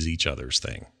sees each other's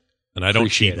thing. And I don't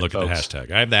cheat and look at the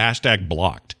hashtag. I have the hashtag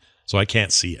blocked, so I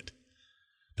can't see it.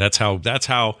 That's how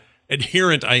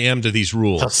adherent I am to these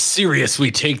rules. How serious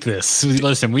we take this.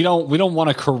 Listen, we don't want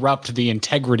to corrupt the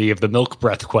integrity of the milk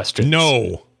breath questions.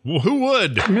 No. Well, who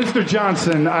would? Mr.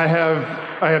 Johnson, I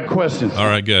have questions. All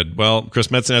right, good. Well, Chris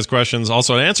Metzen has questions.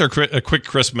 Also, to answer a quick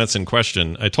Chris Metzen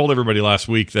question, I told everybody last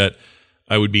week that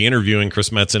I would be interviewing Chris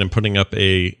Metzen and putting up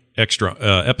a extra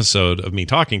episode of me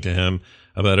talking to him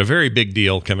about a very big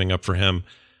deal coming up for him.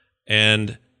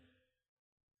 And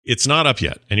it's not up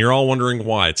yet. And you're all wondering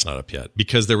why it's not up yet.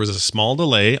 Because there was a small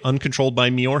delay, uncontrolled by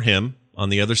me or him, on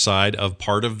the other side of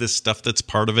part of this stuff that's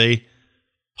part of a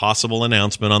possible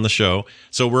announcement on the show.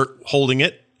 So we're holding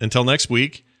it until next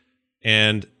week.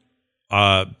 And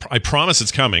I promise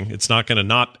it's coming. It's not going to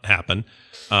not happen.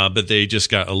 But they just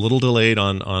got a little delayed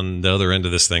on the other end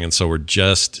of this thing. And so we're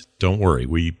just, don't worry,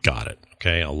 we got it.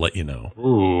 Okay, I'll let you know.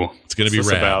 Ooh. It's going to be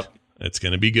rad. It's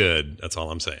going to be good. That's all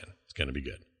I'm saying. It's going to be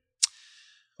good.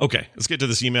 Okay, let's get to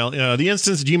this email.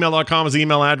 Theinstance@gmail.com is the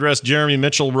email address. Jeremy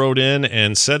Mitchell wrote in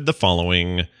and said the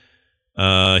following.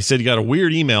 He said he got a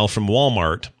weird email from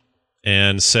Walmart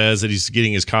and says that he's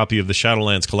getting his copy of the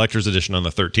Shadowlands Collector's Edition on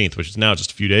the 13th, which is now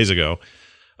just a few days ago.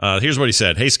 Here's what he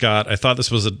said. Hey, Scott, I thought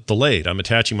this was delayed. I'm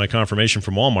attaching my confirmation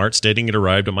from Walmart stating it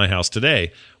arrived at my house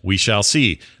today. We shall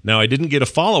see. Now, I didn't get a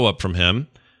follow-up from him,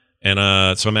 and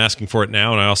so I'm asking for it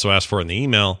now, and I also asked for it in the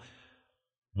email.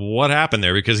 What happened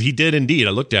there? Because he did indeed.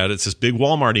 I looked at it. It's this big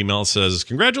Walmart email. It says,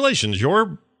 congratulations,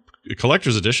 your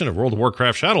collector's edition of World of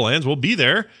Warcraft Shadowlands will be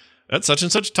there at such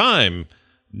and such time.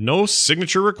 No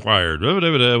signature required.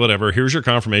 Whatever. Here's your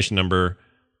confirmation number.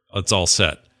 It's all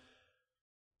set.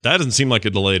 That doesn't seem like a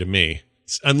delay to me.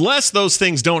 Unless those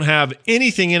things don't have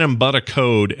anything in them but a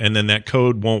code, and then that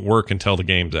code won't work until the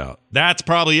game's out. That's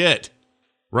probably it.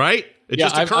 Right? It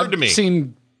just occurred to me.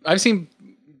 I've seen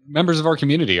members of our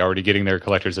community already getting their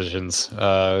collector's editions.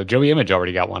 Joey Image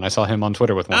already got one. I saw him on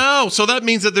Twitter with one. Oh, so that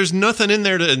means that there's nothing in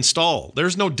there to install.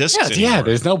 There's no discs anymore. Yeah,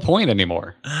 there's no point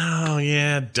anymore. Oh,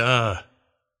 yeah, duh.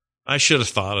 I should have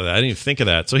thought of that. I didn't even think of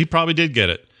that. So he probably did get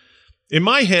it. In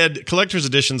my head, collector's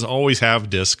editions always have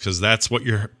discs because that's what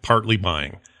you're partly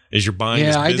buying. Is you're buying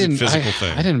this physical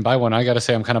thing. I didn't buy one. I got to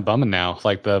say, I'm kind of bumming now.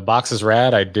 Like, the box is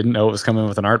rad. I didn't know it was coming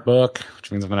with an art book,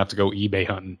 which means I'm going to have to go eBay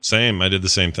hunting. Same. I did the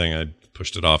same thing. I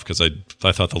pushed it off because I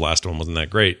thought the last one wasn't that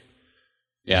great.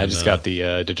 Yeah, I just got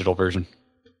the digital version.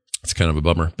 It's kind of a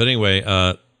bummer. But anyway,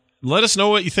 let us know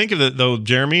what you think of it, though,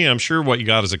 Jeremy. I'm sure what you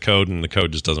got is a code, and the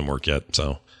code just doesn't work yet.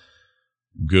 So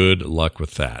good luck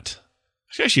with that.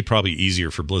 It's actually probably easier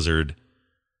for Blizzard.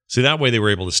 See, that way they were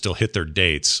able to still hit their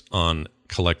dates on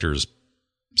collectors'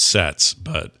 sets,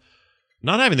 but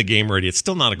not having the game ready, it's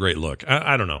still not a great look.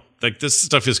 I don't know. Like, this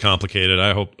stuff is complicated.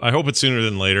 I hope it's sooner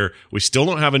than later. We still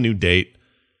don't have a new date.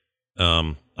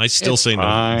 I still say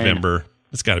November.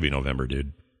 It's got to be November,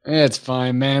 dude. It's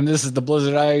fine, man. This is the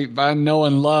Blizzard I know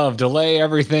and love. Delay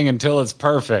everything until it's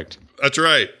perfect. That's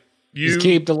right. Just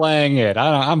keep delaying it.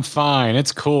 I'm fine.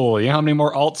 It's cool. You know how many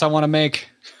more alts I want to make?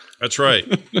 That's right.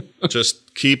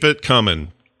 Just keep it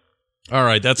coming. All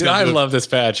right. I love this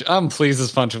patch. I'm pleased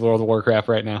as punch with World of Warcraft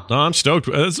right now. No, I'm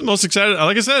stoked. That's the most excited.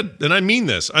 Like I said, and I mean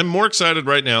this, I'm more excited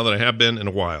right now than I have been in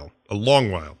a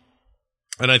long while.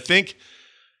 And I think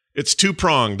it's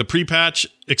two-pronged. The pre-patch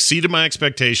exceeded my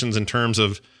expectations in terms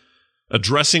of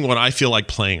addressing what I feel like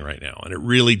playing right now. And it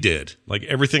really did. Like,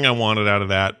 everything I wanted out of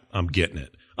that, I'm getting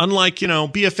it. Unlike,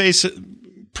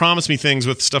 BFA promised me things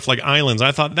with stuff like Islands.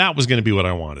 I thought that was going to be what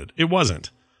I wanted. It wasn't.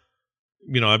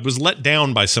 I was let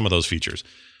down by some of those features.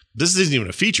 This isn't even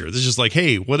a feature. This is just like,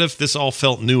 hey, what if this all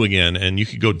felt new again and you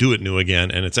could go do it new again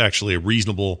and it's actually a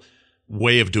reasonable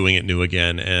way of doing it new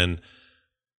again? And,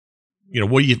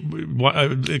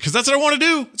 because that's what I want to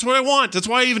do. That's what I want. That's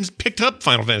why I even picked up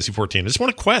Final Fantasy XIV. I just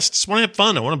want to quest. I just want to have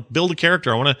fun. I want to build a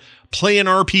character. I want to play an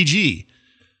RPG.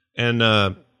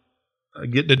 And,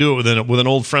 getting to do it with an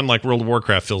old friend like World of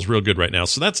Warcraft feels real good right now.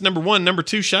 So that's number one. Number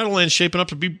two, Shadowlands shaping up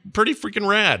to be pretty freaking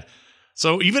rad.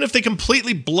 So even if they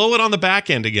completely blow it on the back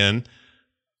end again,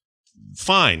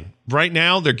 fine. Right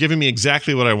now, they're giving me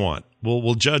exactly what I want.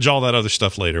 We'll judge all that other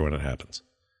stuff later when it happens.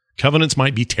 Covenants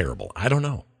might be terrible. I don't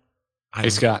know. Hey,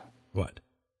 Scott. What?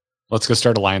 Let's go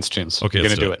start Alliance Tunes. Okay, we're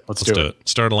going to do it. Let's do it.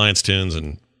 Start Alliance Tunes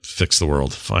and fix the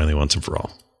world finally once and for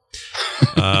all.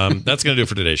 That's going to do it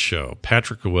for today's show.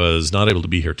 Patrick was not able to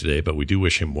be here today, but we do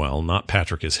wish him well. Not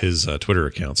Patrick is his Twitter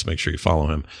account, so make sure you follow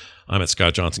him. I'm at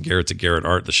Scott Johnson. Garrett's at Garrett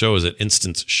Art. The show is at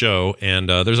Instance Show, and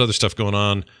there's other stuff going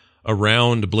on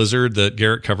around Blizzard that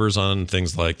Garrett covers on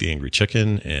things like the Angry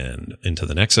Chicken and Into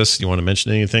the Nexus. You want to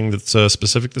mention anything that's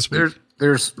specific this week?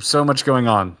 There's so much going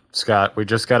on, Scott. We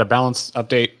just got a balance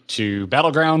update to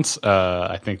Battlegrounds.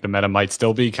 I think the meta might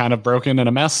still be kind of broken and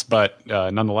a mess, but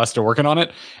nonetheless, they're working on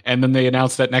it. And then they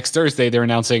announced that next Thursday, they're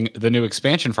announcing the new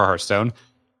expansion for Hearthstone,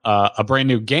 a brand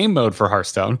new game mode for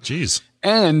Hearthstone. Jeez.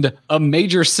 And a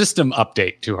major system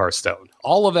update to Hearthstone.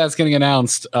 All of that's getting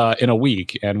announced in a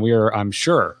week, and we're, I'm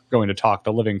sure, going to talk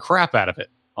the living crap out of it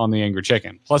on the Angry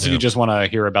Chicken. Plus, if you just want to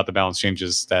hear about the balance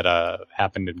changes that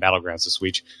happened in Battlegrounds this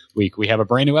week, we have a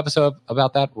brand new episode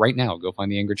about that right now. Go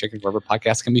find the Angry Chicken wherever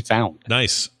podcasts can be found.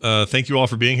 Nice. Thank you all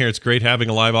for being here. It's great having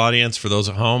a live audience for those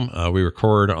at home. We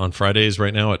record on Fridays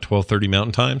right now at 12:30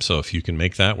 Mountain Time, so if you can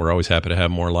make that, we're always happy to have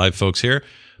more live folks here.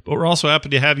 But we're also happy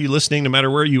to have you listening no matter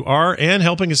where you are and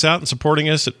helping us out and supporting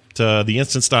us at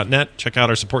theinstance.net. Check out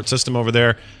our support system over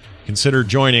there. Consider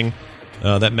joining.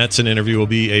 That Metzen interview will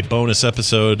be a bonus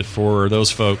episode for those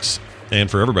folks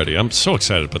and for everybody. I'm so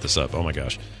excited to put this up. Oh, my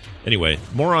gosh. Anyway,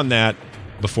 more on that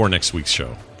before next week's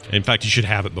show. In fact, you should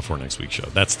have it before next week's show.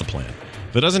 That's the plan.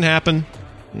 If it doesn't happen,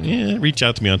 reach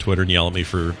out to me on Twitter and yell at me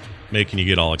for making you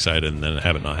get all excited and then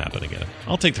have it not happen again.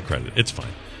 I'll take the credit. It's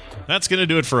fine. That's going to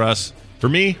do it for us. For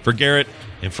me, for Garrett,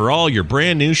 and for all your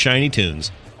brand new shiny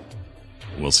tunes.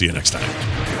 We'll see you next time.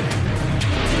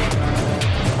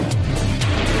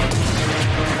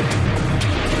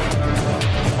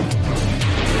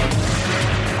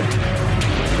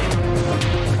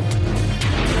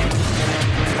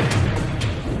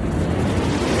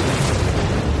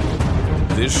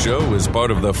 This show is part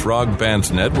of the Frog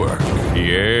Pants Network.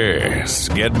 Yes.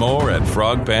 Get more at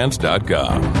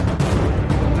frogpants.com.